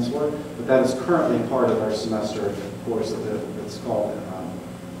that stands for, but that is currently part of our semester course that's called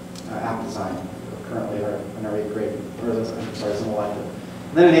app design, currently in our 8th grade, or as an elective.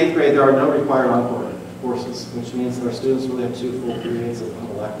 And then in 8th grade, there are no required encore courses, which means that our students really have 2 full periods of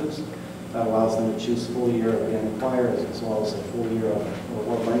electives. That allows them to choose a full year of band and choir, as well as a full year of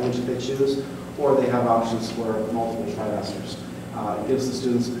what language they choose, or they have options for multiple trimesters. It gives the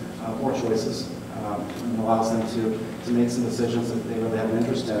students more choices and allows them to make some decisions that they really have an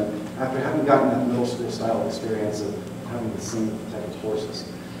interest in after having gotten that middle school style experience of having the same type of courses.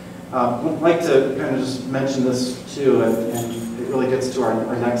 I'd like to kind of just mention this too, and it really gets to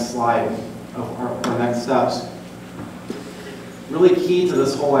our next slide of our next steps. Really key to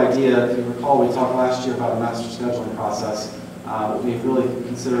this whole idea, if you recall, we talked last year about a master scheduling process. we really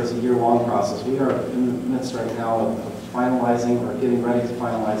consider as a year-long process. We are in the midst right now of finalizing or getting ready to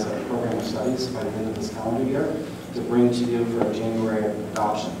finalize a program of studies by the end of this calendar year to bring to you for a January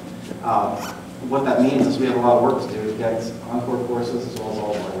adoption. What that means is we have a lot of work to do to get encore courses as well as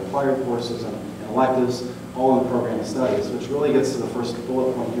all of our required courses and electives all in the program of studies, which really gets to the first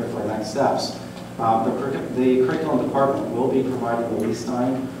bullet point here for our next steps. The curriculum department will be providing release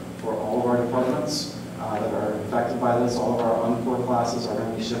time for all of our departments that are affected by this. All of our encore classes are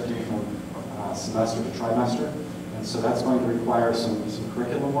going to be shifting from semester to trimester. And so that's going to require some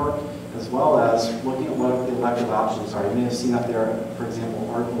curriculum work, as well as looking at what the elective options are. You may have seen up there, for example,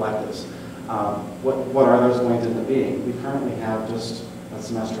 art electives. What are those going to end up being? We currently have just a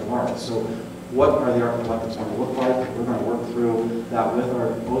semester of art. So what are the art electives going to look like? We're going to work through that with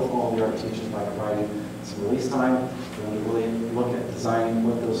all the art teachers by providing some release time. We're going to really look at designing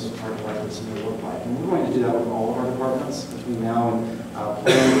what those art electives may look like. And we're going to do that with all of our departments between now and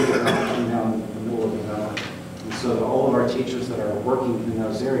between now and the middle of November. And so that all of our teachers that are working in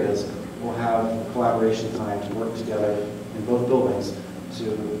those areas will have collaboration time to work together in both buildings to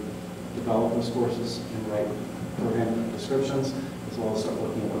develop those courses and write program descriptions, as well as start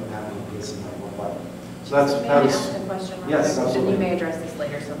looking at what happening pieces might look like. So that's May I ask a question? Yes, absolutely. And you may address this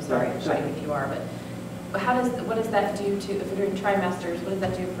later, so I'm sorry if you are, but what does that do to, if we're doing trimesters, what does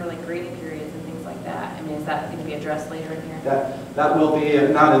that do for like grading periods and things like that? I mean, is that going to be addressed later in here? That will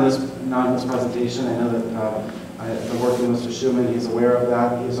be not in this presentation. I know that I've been working with Mr. Schumann. He's aware of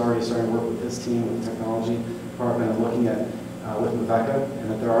that. He's already starting to work with his team, with the technology department, and looking at with Rebecca, and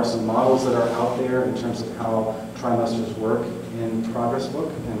that there are some models that are out there in terms of how trimesters work in Progress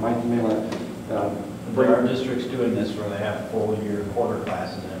Book. And Mike, you may want to there are districts doing this where they have full-year quarter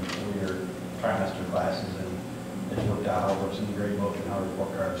classes and full-year trimester classes, and it's worked out how it works in the grade book and how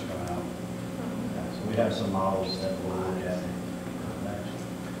report cards come out. So we have some models that we'll look at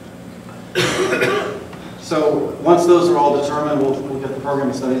next. So once those are all determined, we'll get the program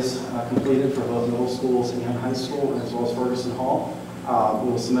of studies completed for both middle schools and high school, as well as Ferguson Hall.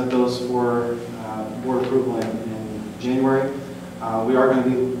 We'll submit those for board approval in January. We are going to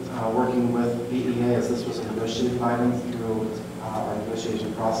be working with BEA, as this was a negotiated item through our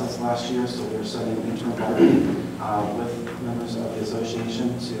negotiation process last year. So we're setting an interim bargaining with members of the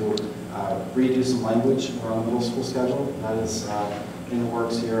association to redo some language around the middle school schedule. That is in the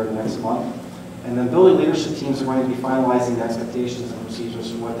works here in the next month. And then building leadership teams are going to be finalizing the expectations and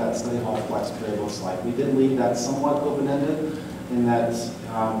procedures for what that study hall flex period looks like. We did leave that somewhat open-ended in that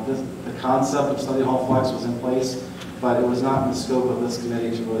the concept of study hall flex was in place, but it was not in the scope of this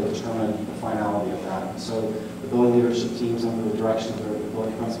committee to really determine the finality of that. So the building leadership teams, under the direction of the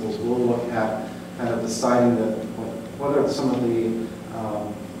building principals, will look at kind of deciding what are some of the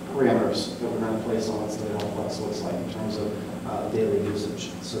parameters that we're going to place on what study hall flex looks like in terms of daily usage.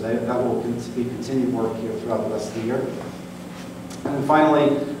 So that will be continued work here throughout the rest of the year. And then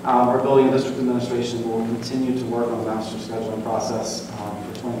finally, our building and district administration will continue to work on the master scheduling process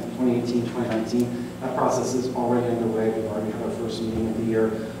for 2018-2019. That process is already underway. We've already had our first meeting of the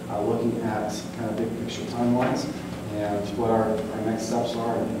year looking at kind of big picture timelines and what our next steps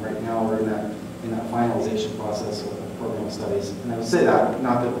are. And right now we're in that finalization process of the program of studies. And I would say that,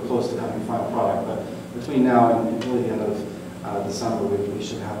 not that we're close to having a final product, but between now and really the end of December, we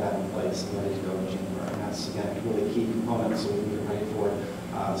should have that in place and ready to go in January. And that's, again, a really key component so we can get ready for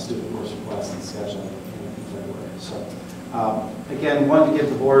student course requests and scheduling in February. So, again, wanted to give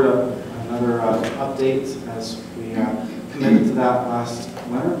the board another update as we committed to that last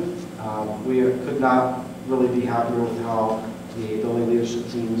winter. We could not really be happier with how the building leadership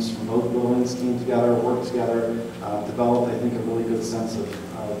teams from both buildings came together, worked together, developed, I think, a really good sense of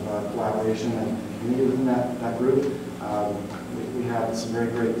collaboration and community within that group. We had some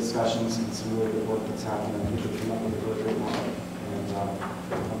very great discussions and some really good work that's happened, and I think we came up with a really great model. And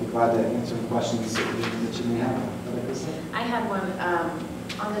I'll be glad to answer any questions that you may have. I had one.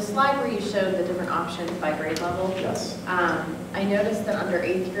 On the slide where you showed the different options by grade level, yes. I noticed that under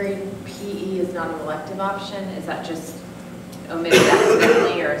 8th grade, PE is not an elective option. Is that just omitted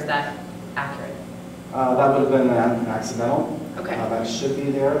accidentally, or is that accurate? That would have been an accidental. Okay. That should be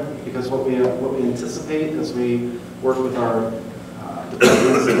there, because what we anticipate as we work with our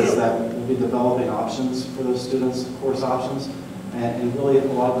departments is that we'll be developing options for those students, course options, and really a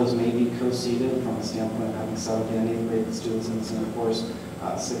lot of those may be co-seated from the standpoint of having 7th and 8th grade students in the same course.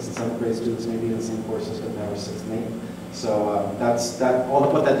 6th and 7th grade students may be in the same courses, but never 6th and 8th. So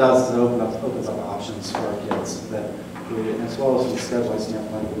what that does is it opens up options for our kids that we, as well as from the scheduling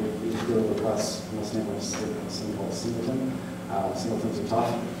standpoint, we deal with us in this neighborhood something called Singleton. Singletons are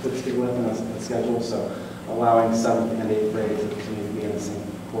tough to stick with in a schedule, so allowing 7th and 8th grade to continue to be in the same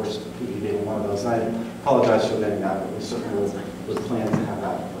course, PE being one of those. And I apologize for getting that, but we certainly would plan to have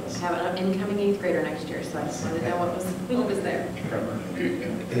that in place. Have an incoming 8th grader next year, so I just wanted to know what was there.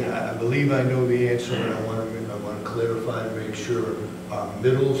 And I believe I know the answer, and I want to clarify to make sure our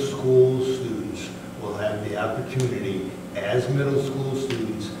middle school students will have the opportunity as middle school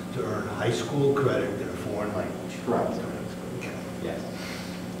students to earn high school credit in a foreign language. Correct. Okay. Yes.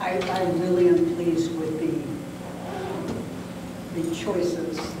 I really am pleased with the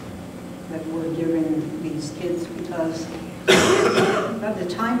choices that we're giving these kids, because by the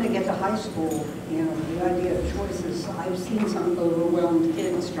time they get to high school, you know, the idea of choices, I've seen some overwhelmed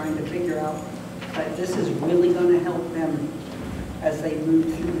kids trying to figure out, but this is really going to help them as they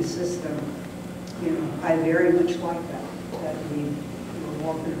move through the system. You know, I very much like that we're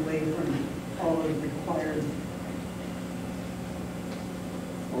walking away from all of the required.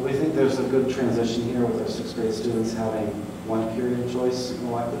 Well, we think there's a good transition here with our 6th grade students having one period choice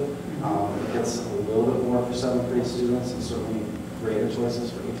elected. It gets a little bit more for 7th grade students, and certainly greater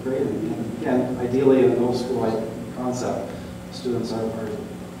choices for 8th grade. And again, ideally in a middle school like concept, students are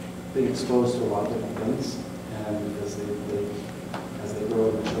being exposed to a lot of different things, and as they grow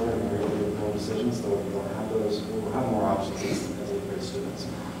and mature and are able to make their own decisions, we'll have more options as 8th grade students.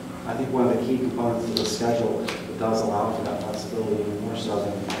 I think one of the key components of the schedule that does allow for that flexibility even more so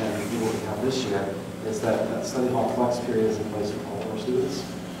than what we have this year is that study hall flex period is in place for all of our students.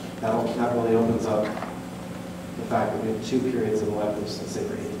 That really opens up the fact that we have 2 periods of electives, let's say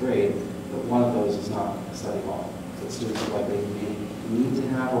for 8th grade, but one of those is not a study hall. That students are likely need to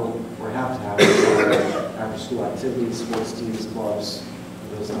have or have to have after school activities, sports teams, clubs,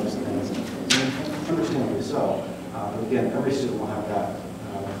 those types of things. And understandably so. But again, every student will have that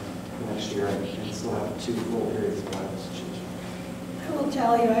next year and still have 2 full periods of electives to choose. I will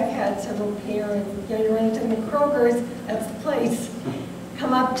tell you, I've had several parents, you know, you run into them in Kroger's, that's the place,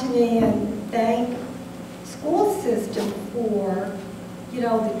 come up to me and thank school system for, you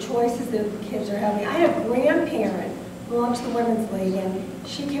know, the choices that the kids are having. I had a grandparent who belonged to the Women's League, and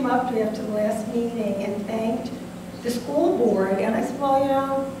she came up to me after the last meeting and thanked the school board. And I said, well, you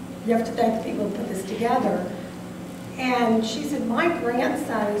know, you have to thank the people who put this together. And she said, my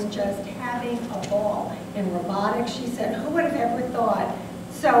grandson is just having a ball in robotics. She said, who would have ever thought?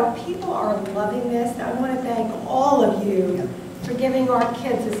 So people are loving this. I want to thank all of you for giving our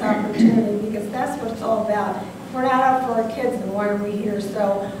kids this opportunity, because that's what it's all about. If we're not out for our kids, then why are we here?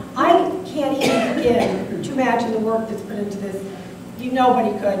 So I can't even begin to imagine the work that's put into this.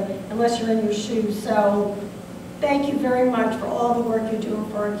 Nobody could unless you're in your shoes. So thank you very much for all the work you're doing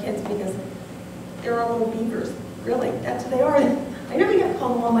for our kids, because they're our little beavers. Really, that's what they are. I never get to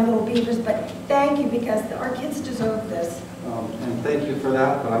call them all my little beavers, but thank you, because our kids deserve this. And thank you for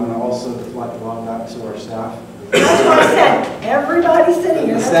that, but I'm going to also deflect a lot of that to our staff. That's what I said. Everybody sitting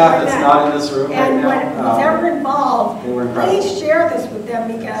here. The staff that's not in this room right now. And when who's ever involved, please share this with them,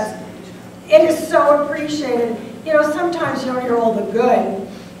 because it is so appreciated. You know, sometimes you don't hear all the good,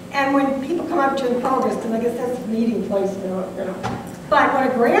 and when people come up to you in progress, and I guess that's the meeting place, you know. But when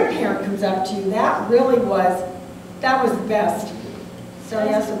a grandparent comes up to you, that really was, that was the best. So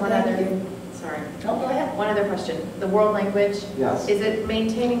yes, and one other. Sorry. Oh, go ahead. One other question. The world language. Yes. Is it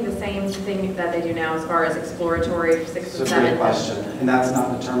maintaining the same thing that they do now as far as exploratory 6 and 7? It's a great question, and that's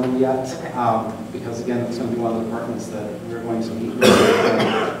not determined yet, Okay. because again, it's going to be one of the departments that we're going to meet with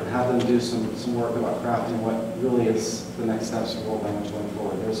and have them do some work about crafting what really is the next steps for world language going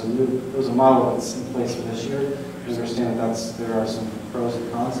forward. There's a model that's in place for this year. We understand that there are some pros and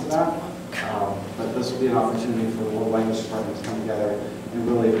cons to that, but this will be an opportunity for the world language department to come together and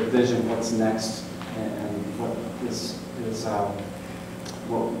really envision what's next and what is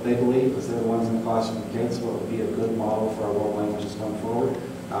what they believe, because they're the ones in the classroom with kids, what would be a good model for our world languages going forward.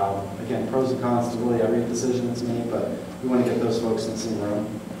 Again, pros and cons to really every decision that's made, but we want to get those folks in the same room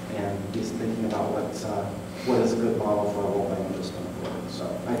and be thinking about what is a good model for our world languages going forward. So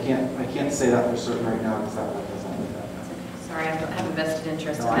I can't say that for certain right now, because that work hasn't been done. Sorry, I have a vested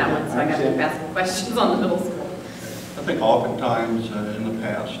interest in that one, so I got to keep asking questions on the middle school. I think oftentimes in the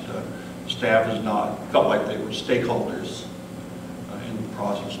past, staff has not felt like they were stakeholders in the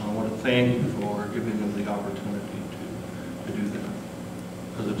process, and I want to thank you for giving them the opportunity to do that,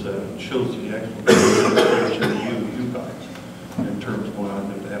 because it shows the excellence of you guys in terms of allowing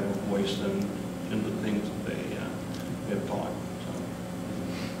them to have a voice in the things that they have taught. So.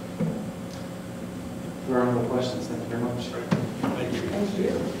 If there are no questions, thank you very much. Thank you. Thank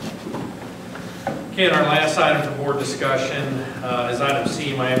you. Okay, and our last item for board discussion is item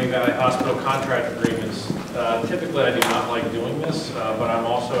C, Miami Valley Hospital contract agreements. Typically, I do not like doing this, but I'm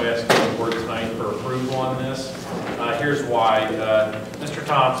also asking the board tonight for approval on this. Here's why. Mr.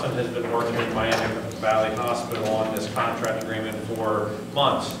 Thompson has been working with Miami Valley Hospital on this contract agreement for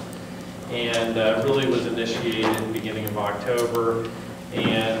months, and really was initiated at the beginning of October.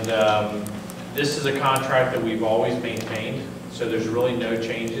 And this is a contract that we've always maintained. So there's really no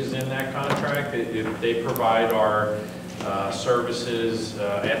changes in that contract. They provide our services,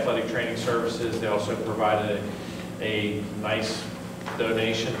 athletic training services. They also provide a nice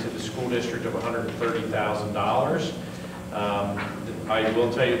donation to the school district of $130,000. I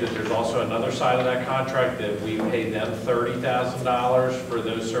will tell you that there's also another side of that contract that we pay them $30,000 for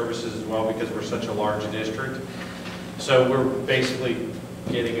those services as well, because we're such a large district. So we're basically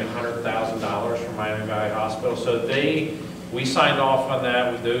getting $100,000 from Miami Valley Hospital. So we signed off on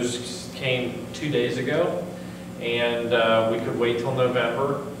that. Those came 2 days ago, and we could wait till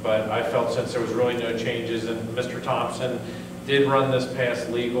November, but I felt since there was really no changes, and Mr. Thompson did run this past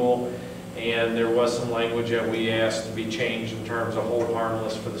legal, and there was some language that we asked to be changed in terms of hold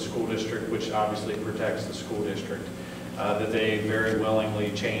harmless for the school district, which obviously protects the school district, that they very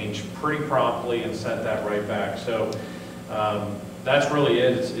willingly changed pretty promptly and sent that right back. So that's really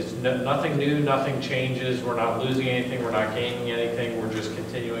it. It's nothing new, nothing changes. We're not losing anything, we're not gaining anything. We're just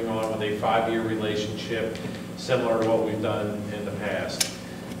continuing on with a 5-year relationship similar to what we've done in the past.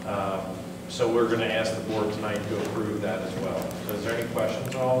 So we're going to ask the board tonight to approve that as well. So is there any questions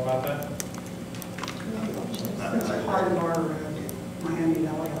at all about that? That's a part of our Miami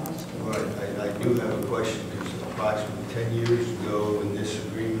Valley Hospital. Right, I do have a question, because approximately 10 years ago, when this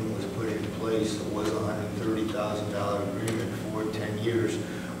agreement was put in place, it was a $130,000 agreement for 10 years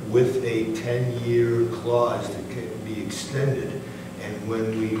with a 10-year clause that can be extended. And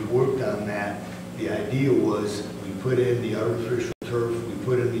when we worked on that, the idea was we put in the artificial turf, we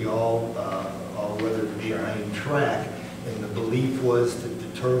put in the all-weather behind track, and the belief was that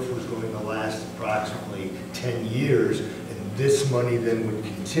the turf was going to last approximately 10 years, and this money then would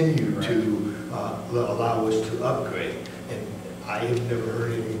continue to allow us to upgrade. And I have never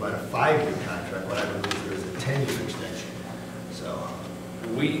heard anything about a 5-year contract, but I believe there's a 10-year extension. So,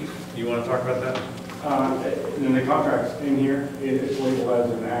 you want to talk about that? And the contract's in here. It's labeled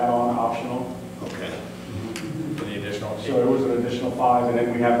as an add-on optional. Okay. For the additional. So it was an additional 5, and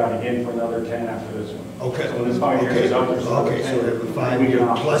then we have that again for another 10 after this one. Okay. So when this 5 years is up, there's another 10. Okay, so we have a 5-year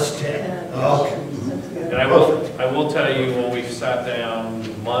plus 10. Okay. And I will tell you, when we sat down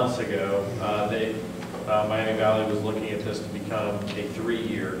months ago, Miami Valley was looking at this to become a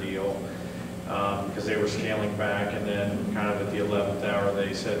 3-year deal, because they were scaling back, and then kind of at the 11th hour,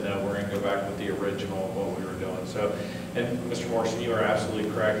 they said, no, we're going to go back with the original of what we were doing. So, and Mr. Morrison, you are absolutely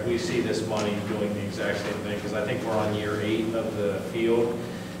correct. We see this money doing the exact same thing, because I think we're on year 8 of the field,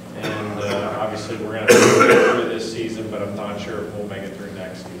 and obviously we're going to go through this season, but I'm not sure if we'll make it through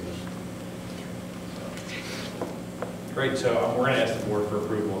next season. Great, so we're going to ask the board for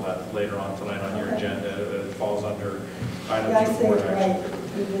approval of that later on tonight on your agenda. It falls under items for board action.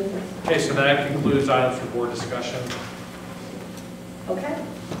 Okay, so that concludes items for board discussion. Okay.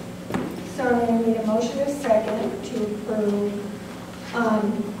 So I need a motion and a second to approve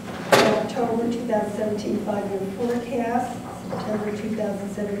the October 2017 5-year forecast, September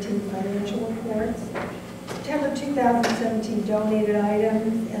 2017 financial reports, September 2017 donated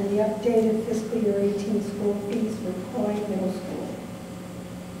items, and the updated fiscal year 18 school fees for Coy Middle School.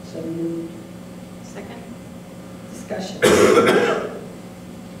 So moved. Second. Discussion.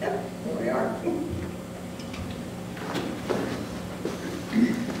 Yep, there we are.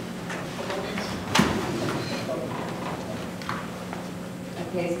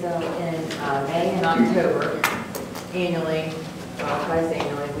 Okay, so in May and October, annually, twice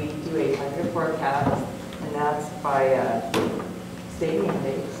annually, we do a 5-year forecast, and that's by state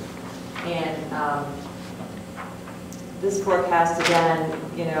mandates. And this forecast, again,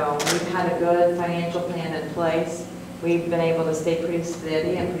 you know, we've had a good financial plan in place. We've been able to stay pretty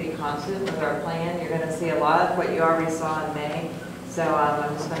steady and pretty constant with our plan. You're going to see a lot of what you already saw in May. So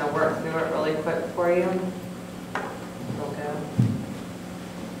I'm just going to work through it really quick for you. Okay.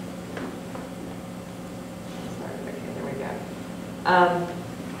 There we go.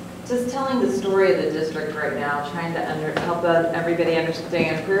 Just telling the story of the district right now, trying to help everybody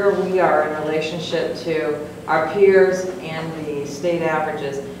understand where we are in relationship to our peers and the state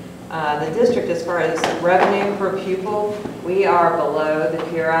averages. The district, as far as revenue per pupil, we are below the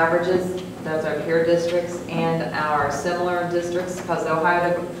peer averages. Those are peer districts and our similar districts, because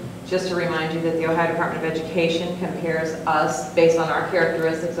Ohio just to remind you that the Ohio Department of Education compares us based on our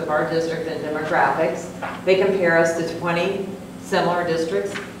characteristics of our district and demographics. They compare us to 20 similar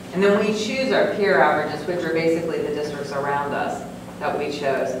districts, and then we choose our peer averages, which are basically the districts around us that we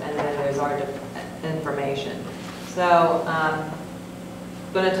chose, and then there's our information. So I'm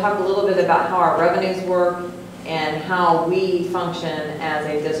going to talk a little bit about how our revenues work and how we function as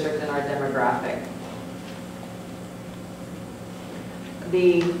a district in our demographic.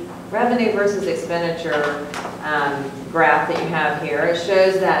 The revenue versus expenditure graph that you have here, it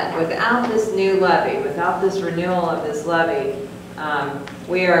shows that without this new levy, without this renewal of this levy,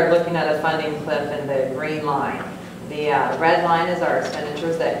 we are looking at a funding cliff in the green line. The red line is our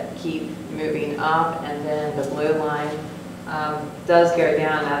expenditures that keep moving up, and then the blue line does go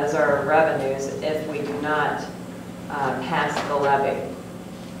down. That is our revenues if we do not pass the levy.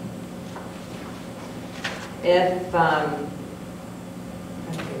 If I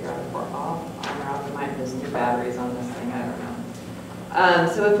might just do batteries on this thing, I don't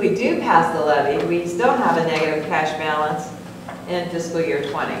know. So if we do pass the levy, we still have a negative cash balance in fiscal year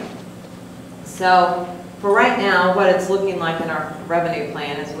 20. So for right now, what it's looking like in our revenue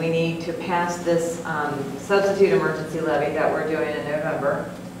plan is we need to pass this substitute emergency levy that we're doing in November.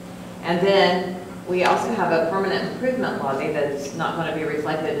 And then we also have a permanent improvement levy that's not going to be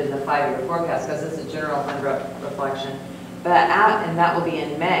reflected in the 5-year forecast because it's a general fund reflection. And that will be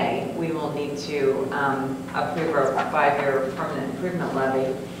in May. We will need to approve our 5-year permanent improvement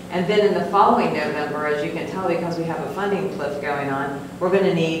levy. And then in the following November, as you can tell, because we have a funding cliff going on, we're going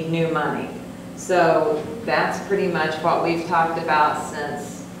to need new money. So that's pretty much what we've talked about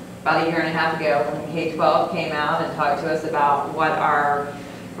since about 1.5 years ago when K-12 came out and talked to us about what our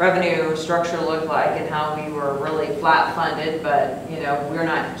revenue structure looked like and how we were really flat funded, but you know, we're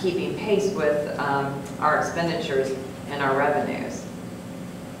not keeping pace with our expenditures and our revenues.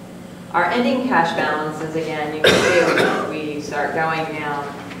 Our ending cash balances, again, you can see we start going down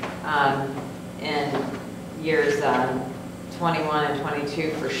in years 21 and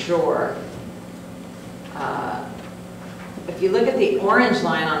 22 for sure. If you look at the orange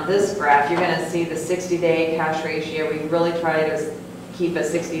line on this graph, you're going to see the 60-day cash ratio. We really try to keep a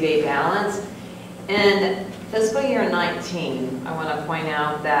 60-day balance. In fiscal year 19, I want to point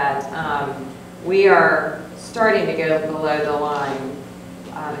out that we are starting to go below the line.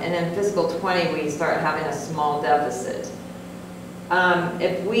 And in fiscal 20, we start having a small deficit.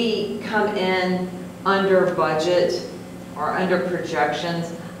 If we come in under budget or under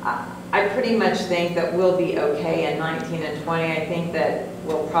projections, I pretty much think that we'll be okay in 19 and 20. I think that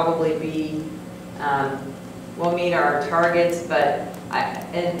we'll probably be, we'll meet our targets, but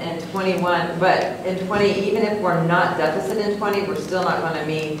in 21, but in 20, even if we're not deficit in 20, we're still not going to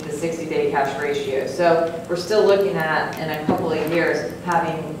meet the 60-day cash ratio. So we're still looking at, in a couple of years,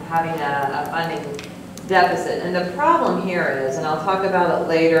 having a funding deficit. And the problem here is, and I'll talk about it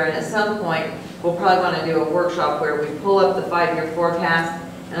later, and at some point, we'll probably want to do a workshop where we pull up the 5-year forecast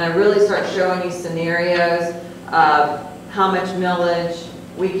and I really start showing you scenarios of how much millage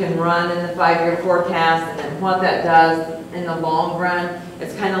we can run in the 5-year forecast and then what that does in the long run.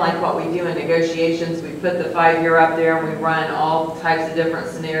 It's kind of like what we do in negotiations. We put the 5-year up there and we run all types of different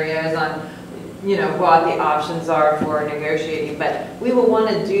scenarios on, you know, what the options are for negotiating. But we will want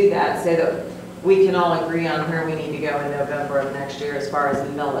to do that so that we can all agree on where we need to go in November of next year as far as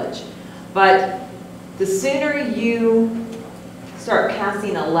the millage. But the sooner you start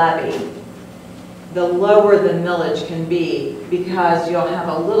passing a levy, the lower the millage can be, because you'll have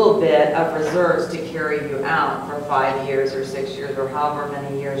a little bit of reserves to carry you out for 5 years or 6 years or however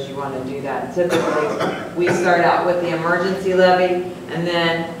many years you want to do that. Typically, we start out with the emergency levy, and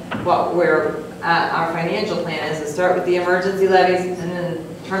then what our financial plan is to start with the emergency levies and then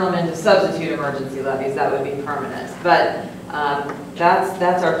turn them into substitute emergency levies. That would be permanent. But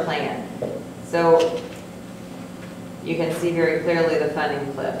that's our plan. So you can see very clearly the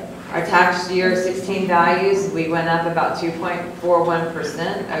funding cliff. Our tax year 16 values, we went up about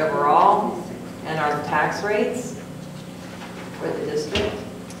 2.41% overall in our tax rates for the district.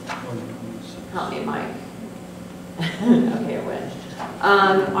 Help me, Mike. Okay, it went.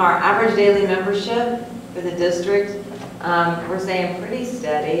 Our average daily membership for the district, we're staying pretty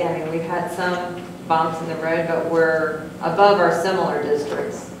steady. I mean, we've had some bumps in the road, but we're above our similar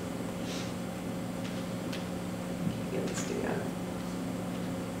districts.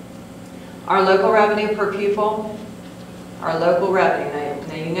 Our local revenue per pupil, our local revenue,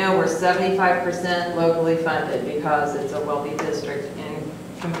 now you know we're 75% locally funded because it's a wealthy district in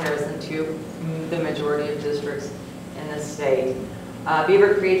comparison to the majority of districts in the state.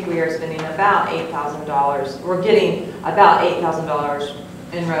 Beavercreek, we are spending about $8,000. We're getting about $8,000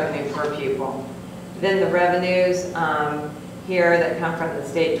 in revenue per pupil. Then the revenues here that come from the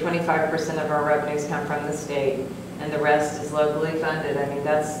state, 25% of our revenues come from the state, and the rest is locally funded. I mean,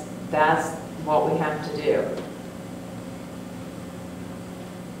 that's what we have to do.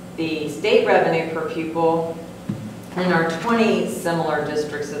 The state revenue per pupil in our 20 similar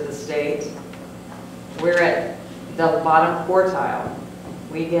districts of the state, we're at the bottom quartile.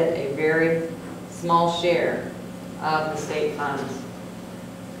 We get a very small share of the state funds.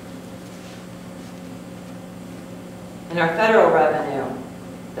 In our federal revenue,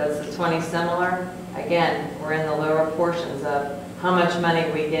 that's the 20 similar. Again, we're in the lower portions of how much money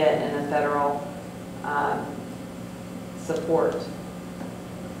we get in the federal support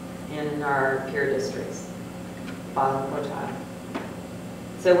in our peer districts, bottom quartile.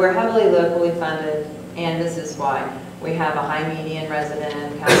 So we're heavily locally funded, and this is why. We have a high median resident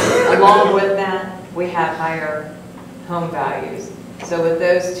income. Along with that, we have higher home values. So with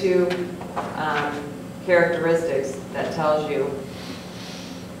those two characteristics, that tells you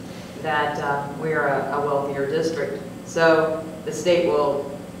that we're a wealthier district. So the state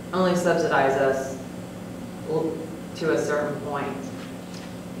will only subsidize us to a certain point.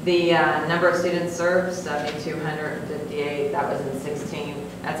 The number of students served, 7,258. That was in 16.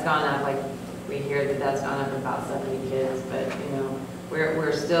 That's gone up, like we hear that that's gone up about 70 kids, but you know,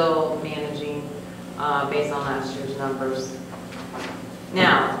 we're still managing based on last year's numbers.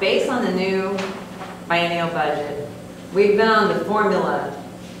 Now, based on the new biennial budget, we've been on the formula.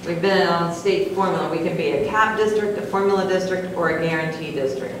 We've been on state formula. We can be a cap district, a formula district, or a guarantee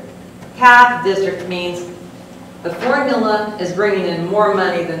district. Cap district means the formula is bringing in more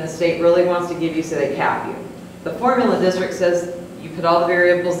money than the state really wants to give you, so they cap you. The formula district says you put all the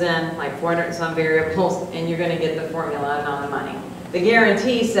variables in, like 400 and some variables, and you're going to get the formula amount of money. The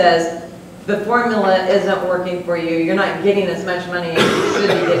guarantee says the formula isn't working for you. You're not getting as much money as you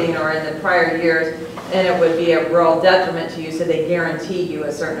should be getting or in the prior years, and it would be a real detriment to you, so they guarantee you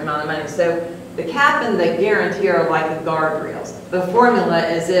a certain amount of money. So the cap and the guarantee are like the guardrails. The formula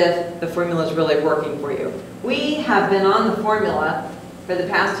is if the formula is really working for you. We have been on the formula for the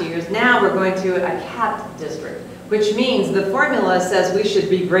past 2 years. Now we're going to a capped district, which means the formula says we should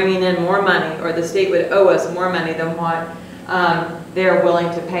be bringing in more money, or the state would owe us more money than what they're willing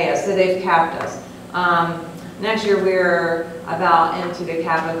to pay us. So they've capped us. Next year we're about into the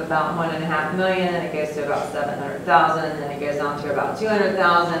cap of about $1.5 million, and it goes to about 700,000, and then it goes on to about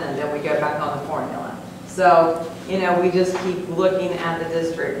 200,000, and then we go back on the formula. So, you know, we just keep looking at the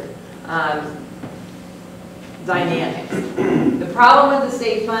district dynamics. The problem with the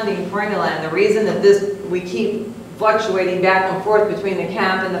state funding formula, and the reason that we keep fluctuating back and forth between the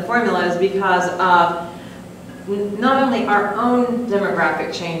cap and the formula, is because of not only our own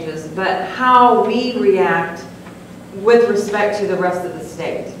demographic changes, but how we react with respect to the rest of the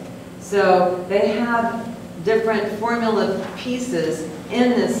state. So they have different formula pieces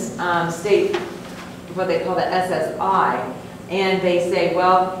in this state, what they call the SSI, and they say,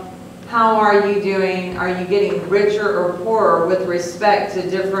 well, how are you doing? Are you getting richer or poorer with respect to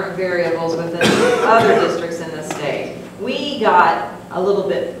different variables within other districts in the state? We got a little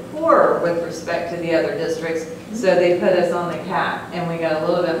bit poorer with respect to the other districts, so they put us on the cap, and we got a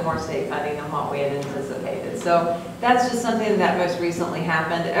little bit more state funding than what we had anticipated. So that's just something that most recently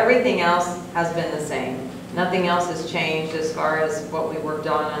happened. Everything else has been the same. Nothing else has changed as far as what we worked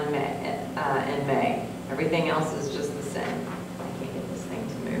on in May. Everything else is just the same. I can't get this thing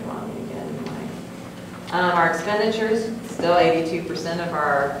to move on me again. Our expenditures, still 82% of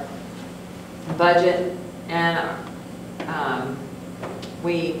our budget, and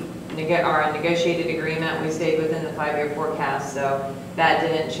our negotiated agreement, we stayed within the 5-year forecast, so that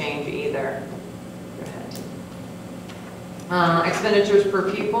didn't change either. Go ahead. Expenditures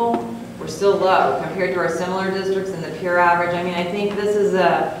per pupil, we're still low compared to our similar districts and the peer average. I mean, I think this is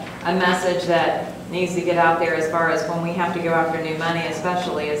a message that needs to get out there as far as when we have to go after new money,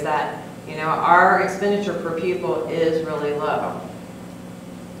 especially, is that, you know, our expenditure per pupil is really low.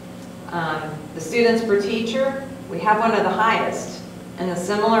 The students per teacher, we have one of the highest in the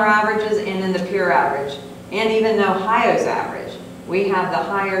similar averages and in the peer average, and even Ohio's average. We have the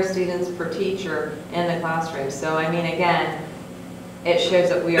higher students per teacher in the classroom. So, I mean, again, it shows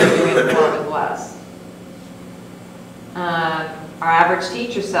that we are doing more with less. Our average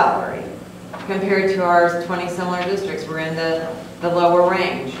teacher salary, compared to our 20 similar districts, we're in the lower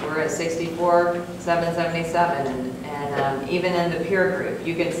range. We're at $64,777, and even in the peer group,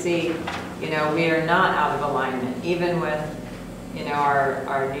 you can see, you know, we are not out of alignment, even with, you know,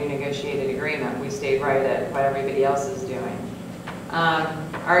 our new negotiated agreement. We stayed right at what everybody else is doing.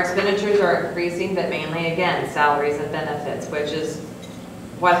 Our expenditures are increasing, but mainly, again, salaries and benefits, which is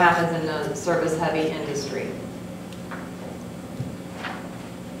what happens in the service-heavy industry.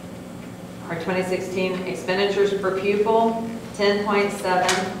 Our 2016 expenditures per pupil,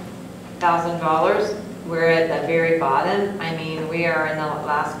 $10,700. We're at the very bottom. I mean, we are in the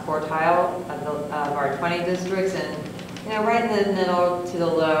last quartile of our 20 districts, and right in the middle to the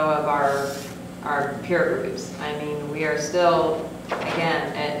low of our peer groups. I mean, we are still,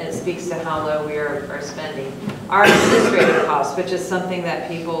 again, it speaks to how low we are spending. Our administrative costs, which is something that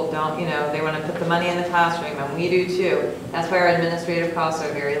people don't, they want to put the money in the classroom, and we do too. That's why our administrative costs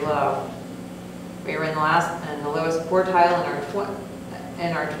are very low. We are in the lowest quartile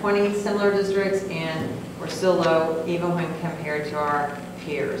in our 20 similar districts, and we're still low even when compared to our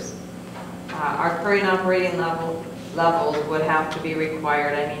peers. Our current operating levels would have to be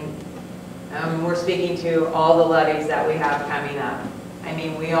required. I mean, we're speaking to all the levies that we have coming up. I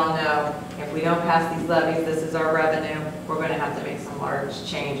mean, we all know if we don't pass these levies, this is our revenue, we're going to have to make some large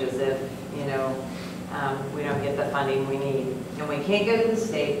changes if, we don't get the funding we need. And we can't go to the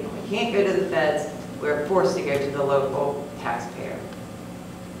state, and we can't go to the feds, we're forced to go to the local taxpayer.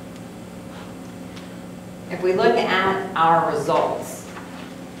 If we look at our results,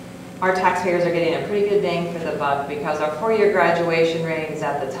 our taxpayers are getting a pretty good bang for the buck because our 4-year graduation rate is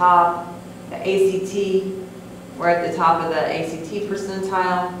at the top. The ACT, we're at the top of the ACT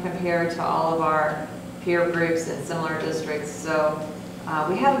percentile compared to all of our peer groups in similar districts. So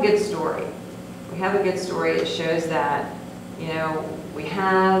we have a good story. We have a good story. It shows that, we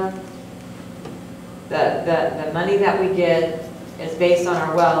have the money that we get is based on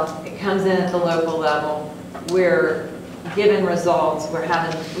our wealth. It comes in at the local level. We're given results. We're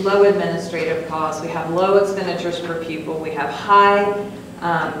having low administrative costs. We have low expenditures per pupil. We have high,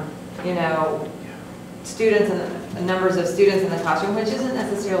 students and numbers of students in the classroom, which isn't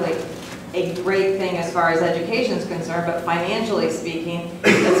necessarily a great thing as far as education is concerned, but financially speaking,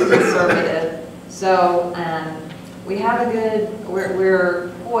 it's conservative. So we have a good,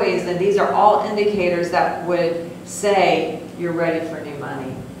 we're poised, and these are all indicators that would say you're ready for new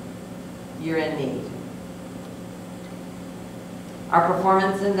money. You're in need. Our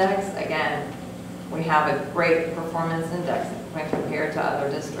performance index, again, we have a great performance index when compared to other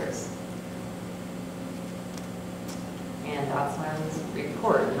districts. And that's my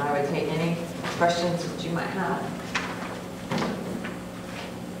report, and I would take any questions that you might have.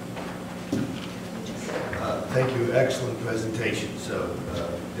 Thank you. Excellent presentation. So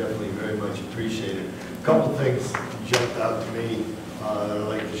definitely very much appreciated. A couple things jumped out to me that I'd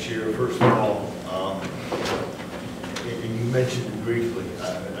like to share. First of all, and you mentioned it briefly,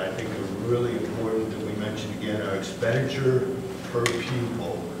 and I think it's really important that we mention again, our expenditure per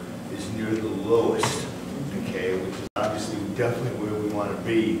pupil is near the lowest, okay, which is obviously definitely where we want to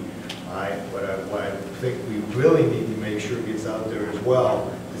be. What I think we really need to make sure gets out there as well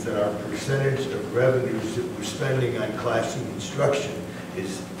is that our percentage of revenues that we're spending on classroom instruction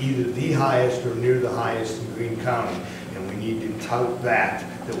is either the highest or near the highest in Greene County, and we need to tout that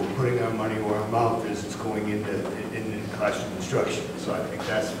we're putting our money where our mouth is. It's going into classroom instruction. So I think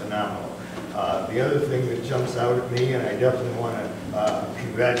that's phenomenal. The other thing that jumps out at me, and I definitely want to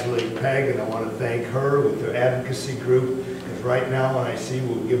congratulate Peg, and I want to thank her with her advocacy group, because right now when I see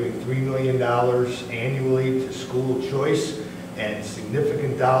we're giving $3 million annually to school choice and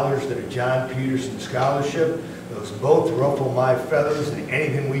significant dollars to the John Peterson Scholarship, those both ruffle my feathers, and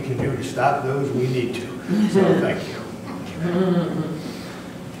anything we can do to stop those, we need to. So thank you.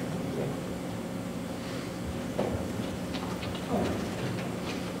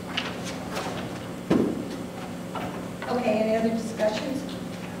 Okay, any other discussions?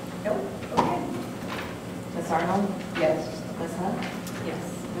 Nope. Okay. Ms. Arnold? Yes. Ms. Hunt? Yes.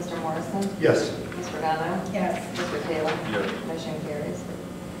 Mr. Morrison? Yes. Ms. Regano? Yes. Mr. Taylor? Yes. Motion carries.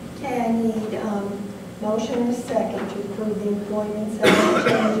 Okay, I need motion and a second to approve the employment salary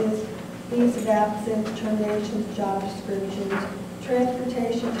changes, leaves of absence, terminations, job descriptions,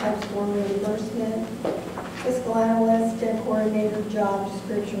 transportation types 1 reimbursement, fiscal analyst, debt coordinator, job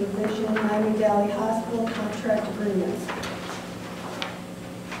description revision, Miami Valley Hospital contract agreements.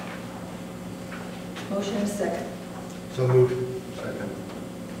 Motion and a second. So moved. Second.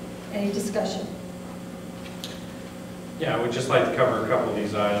 Any discussion? Yeah, I would just like to cover a couple of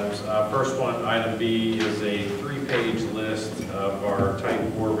these items. First one, item B, is a 3-page list of our Type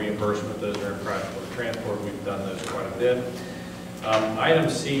 4 reimbursement. Those are in practical transport. We've done those quite a bit. Item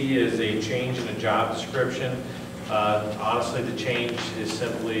C is a change in a job description. Honestly, the change is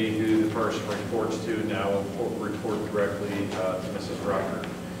simply who the person reports to. Now will report directly to Mrs. Rucker.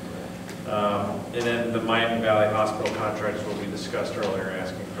 And then the Miami Valley Hospital contracts will be discussed earlier,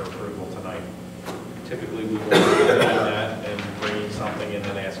 asking for approval tonight. Typically, we will be doing that and bringing something recommending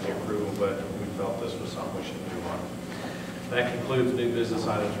and then asking approval, but we felt this was something we should move on. That concludes new business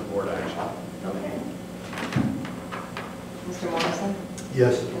items for board action. Okay. Mr. Morrison?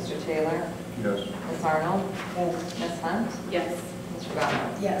 Yes. Mr. Taylor? Yes. Ms. Arnold? Yes. Ms. Hunt? Yes. Mr.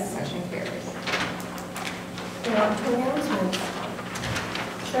 Bowman? Yes. Motion carries. We're on to announcements.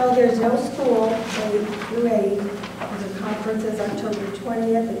 So there's no school, K through 8. There's a conference is October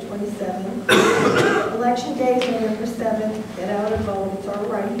 20th and 27th. Election day is November 7th. Get out and vote, it's all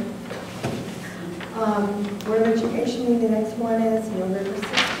right. Board of Education meeting, the next one is November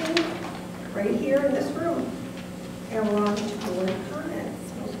 16th, right here in this room. And we're on to board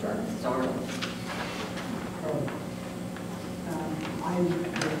comments. We'll start with Arnold. I'm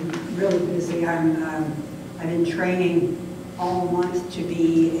really busy. I've been training all month to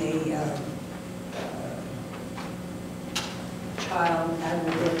be a child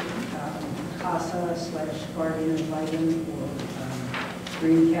advocate, CASA/guardian ad litem for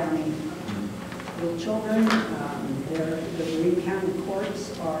Greene County little children. The Greene County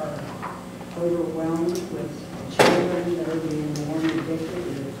courts are overwhelmed with children that are being born addicted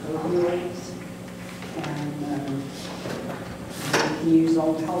to opioids, and they can use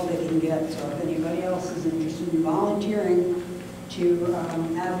all the help they can get. So if anybody else is interested in volunteering to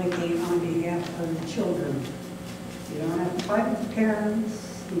advocate on behalf of the children, you don't have to fight with the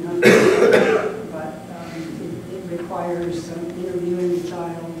parents, you know, but it requires interviewing the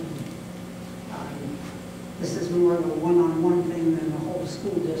child. This is more of a one-on-one thing than the whole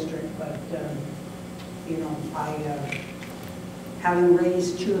school district, but you know, having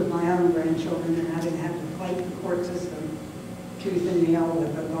raised 2 of my own grandchildren and having had to fight the court system tooth and nail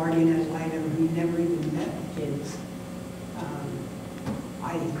with a guardian ad litem who never even met the kids,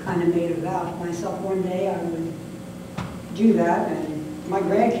 I kind of made a vow to myself one day I would do that, and my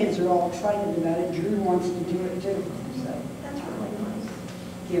grandkids are all excited about it. Drew wants to do it too, so That's really nice.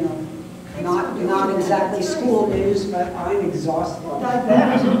 you know. Not exactly school news, but I'm exhausted. Well, I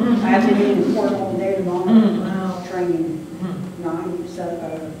bet. I have to be in court all day tomorrow. Wow. Training 9,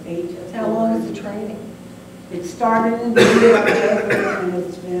 7, 8. How long is the training? It started in the beginning of October, and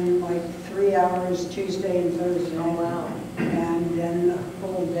it's been like 3 hours Tuesday and Thursday. Oh, wow. And then a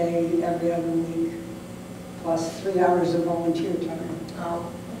full day every other week, plus 3 hours of volunteer time.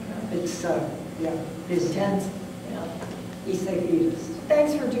 Oh, okay. It's, yeah, it's Intense. Yeah. East St. Peters.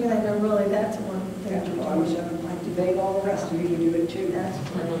 Thanks for doing that. No, really, that's one thing to I would debate all the rest of you to do it too. That's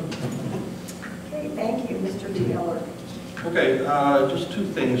great. Okay, thank you, Mr. Taylor. Okay, just 2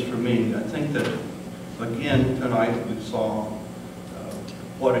 things for me. I think that, again, tonight we saw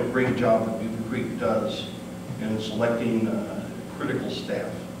what a great job that Beavercreek does in selecting critical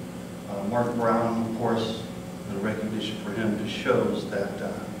staff. Mark Brown, of course, the recognition for him just shows that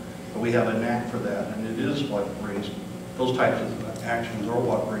we have a knack for that, and it is what brings those types of actions are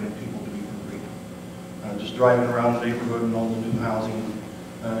what bring people to Beavercreek. Just driving around the neighborhood and all the new housing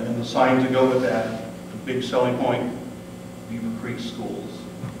and the signs that go with that, the big selling point, Beavercreek schools.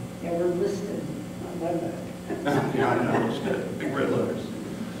 Yeah, we're listed. I love that. Yeah, I know, it's good. Big red letters.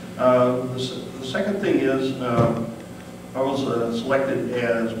 The second thing is, I was selected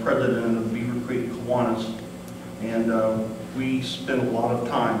as president of Beavercreek Kiwanis, and we spent a lot of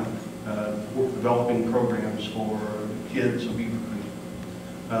time developing programs for kids of Beavercreek.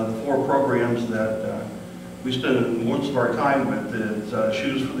 The 4 programs that we spend most of our time with is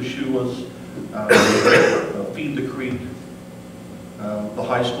Shoes for the Shoeless, Feed the Creek, the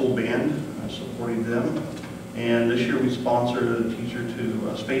high school band, supporting them, and this year we sponsored a teacher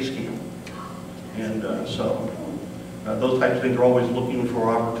to space camp. And so those types of things are always looking for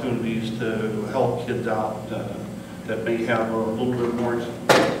opportunities to help kids out that may have a little bit more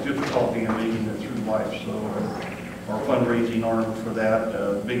difficulty in making it through life. So our fundraising arm for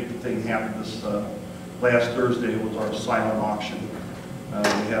that, big thing happened this last Thursday was our silent auction.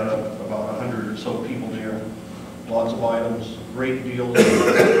 We had about 100 or so people there, lots of items, great deals,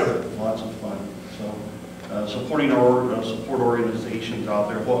 lots of fun. So supporting our support organizations out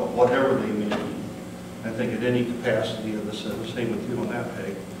there, whatever they may be. I think at any capacity, the same with you on that,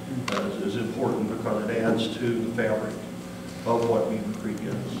 Peg, is important because it adds to the fabric of what Beavercreek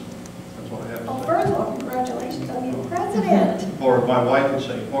is. That's what I have to Well, say. first of all, congratulations on being president. Or my wife would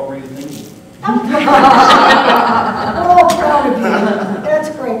say, what were you thinking? We're all proud of you. That's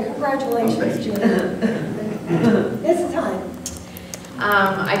great. Congratulations, Jim. Mrs. Hunt.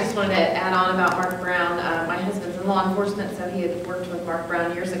 I just wanted to add on about Mark Brown. My husband's in law enforcement, so he had worked with Mark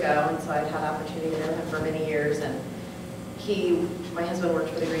Brown years ago, and so I'd had the opportunity to know him for many years. And my husband worked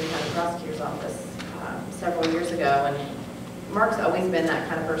for the Greene County Prosecutor's Office several years ago, and Mark's always been that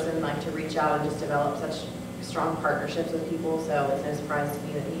kind of person, like to reach out and just develop such strong partnerships with people, so it's no surprise to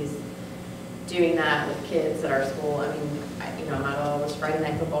me that he's doing that with kids at our school. I mean, I'm at all those Friday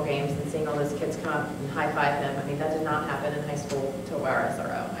night football games and seeing all those kids come up and high-five him. I mean, that did not happen in high school to our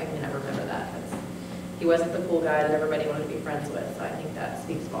SRO. I mean, I remember that. He wasn't the cool guy that everybody wanted to be friends with, so I think that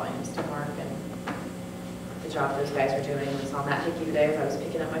speaks volumes to Mark and the job those guys are doing. I was on that Hickey today as I was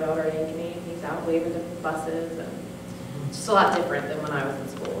picking up my daughter at Ankeny. He's out waving to buses, and it's just a lot different than when I was in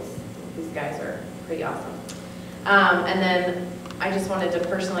schools. These guys are pretty awesome. And then I just wanted to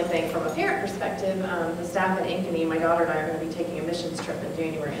personally thank, from a parent perspective, the staff at Ankeny. My daughter and I are going to be taking a missions trip in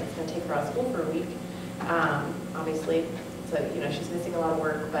January, and it's going to take her out of school for a week. Obviously, so she's missing a lot of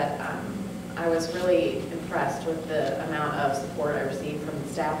work, but I was really impressed with the amount of support I received from the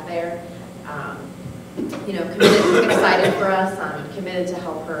staff there. Committed, excited for us, committed to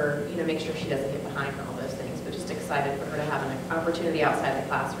help her, make sure she doesn't get behind on all those things, but just excited for her to have an opportunity outside the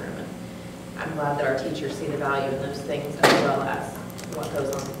classroom. And I'm glad that our teachers see the value in those things as well as what goes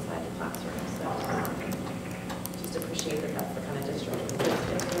on inside the classroom. So just appreciate that that's the kind of district that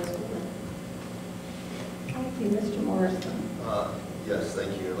goes with it. Thank you, Mr. Morrison. Yes,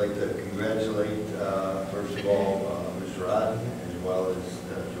 thank you. I'd like to congratulate, first of all, Ms. Rodden, as well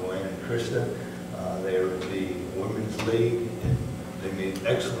as Joanne and Krista. They're the Women's League. They made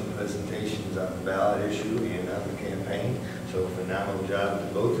excellent presentations on the ballot issue and on the campaign. So phenomenal job to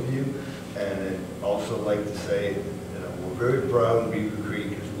both of you. And I'd also like to say that we're very proud in Beavercreek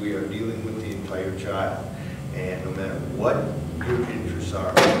because we are dealing with the entire child. And no matter what your interests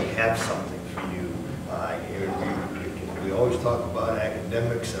are, we have something for you here in Beavercreek. And we always talk about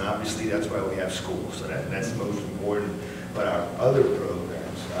academics, and obviously that's why we have schools. So that's the most important. But our other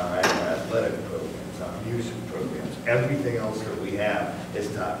programs, our athletic programs, our music programs, everything else that we have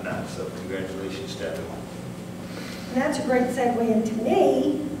is top notch. So congratulations to everyone. And that's a great segue into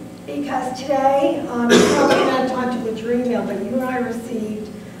me, because today, probably not talked to with your email, but you and I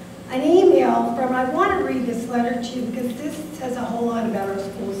received an email from, I want to read this letter to you because this says a whole lot about our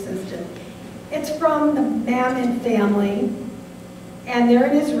school system. It's from the Mammon family, and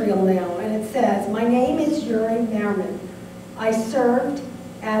they're in Israel now, and it says, "My name is Yuri Mammon. I served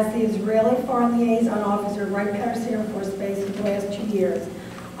as the Israeli Foreign Liaison Officer at Wright-Patterson Air Force Base for the last 2 years.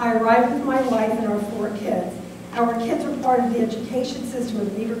 I arrived with my wife and our 4 kids. Our kids are part of the education system of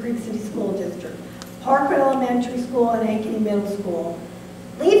Beavercreek City School District, Parkwood Elementary School and Ankeny Middle School.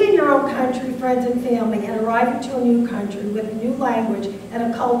 Leaving your own country, friends and family, and arriving to a new country with a new language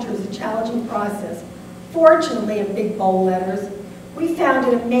and a culture is a challenging process. Fortunately, in big bold letters, we found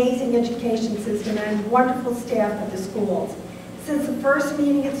an amazing education system and wonderful staff at the schools. Since the first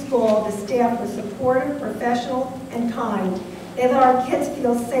meeting at school, the staff was supportive, professional, and kind. They let our kids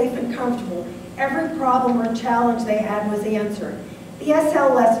feel safe and comfortable. Every problem or challenge they had was answered. The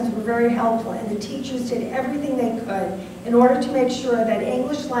SL lessons were very helpful, and the teachers did everything they could in order to make sure that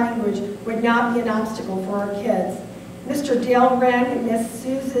English language would not be an obstacle for our kids. Mr. Dale Wren and Miss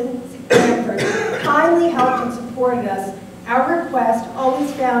Susan Stanford kindly helped and supported us. Our request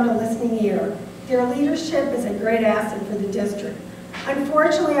always found a listening ear. Their leadership is a great asset for the district.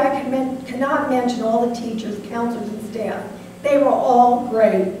 Unfortunately, I cannot mention all the teachers, counselors, and staff. They were all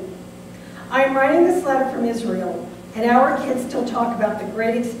great. I am writing this letter from Israel, and our kids still talk about the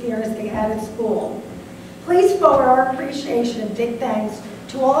great experience they had at school. Please forward our appreciation and big thanks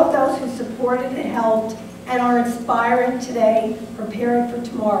to all of those who supported and helped and are inspiring today, preparing for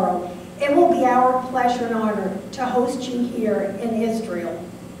tomorrow. It will be our pleasure and honor to host you here in Israel."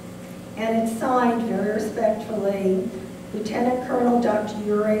 And it's signed very respectfully, Lieutenant Colonel Dr.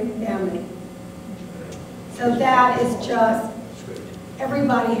 Yuri Mammon. So that is just,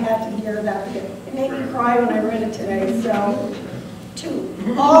 everybody had to hear that. It made me cry when I read it today. So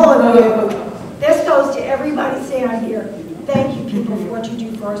to all of you, this goes to everybody standing here. Thank you, people, for what you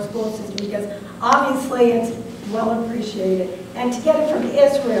do for our school system, because obviously it's well appreciated. And to get it from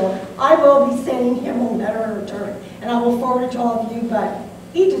Israel, I will be sending him a letter in return, and I will forward it to all of you, but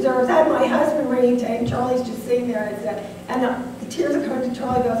he deserves. I had my husband reading today, and Charlie's just sitting there, and the tears are coming to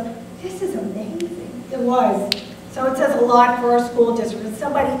Charlie. Goes, "This is amazing." It was. So it says a lot for our school district. It's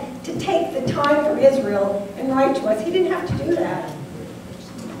somebody to take the time from Israel and write to us. He didn't have to do that.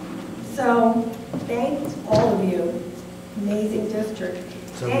 So thanks all of you. Amazing district.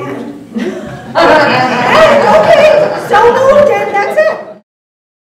 So and okay, so moved, and that's it.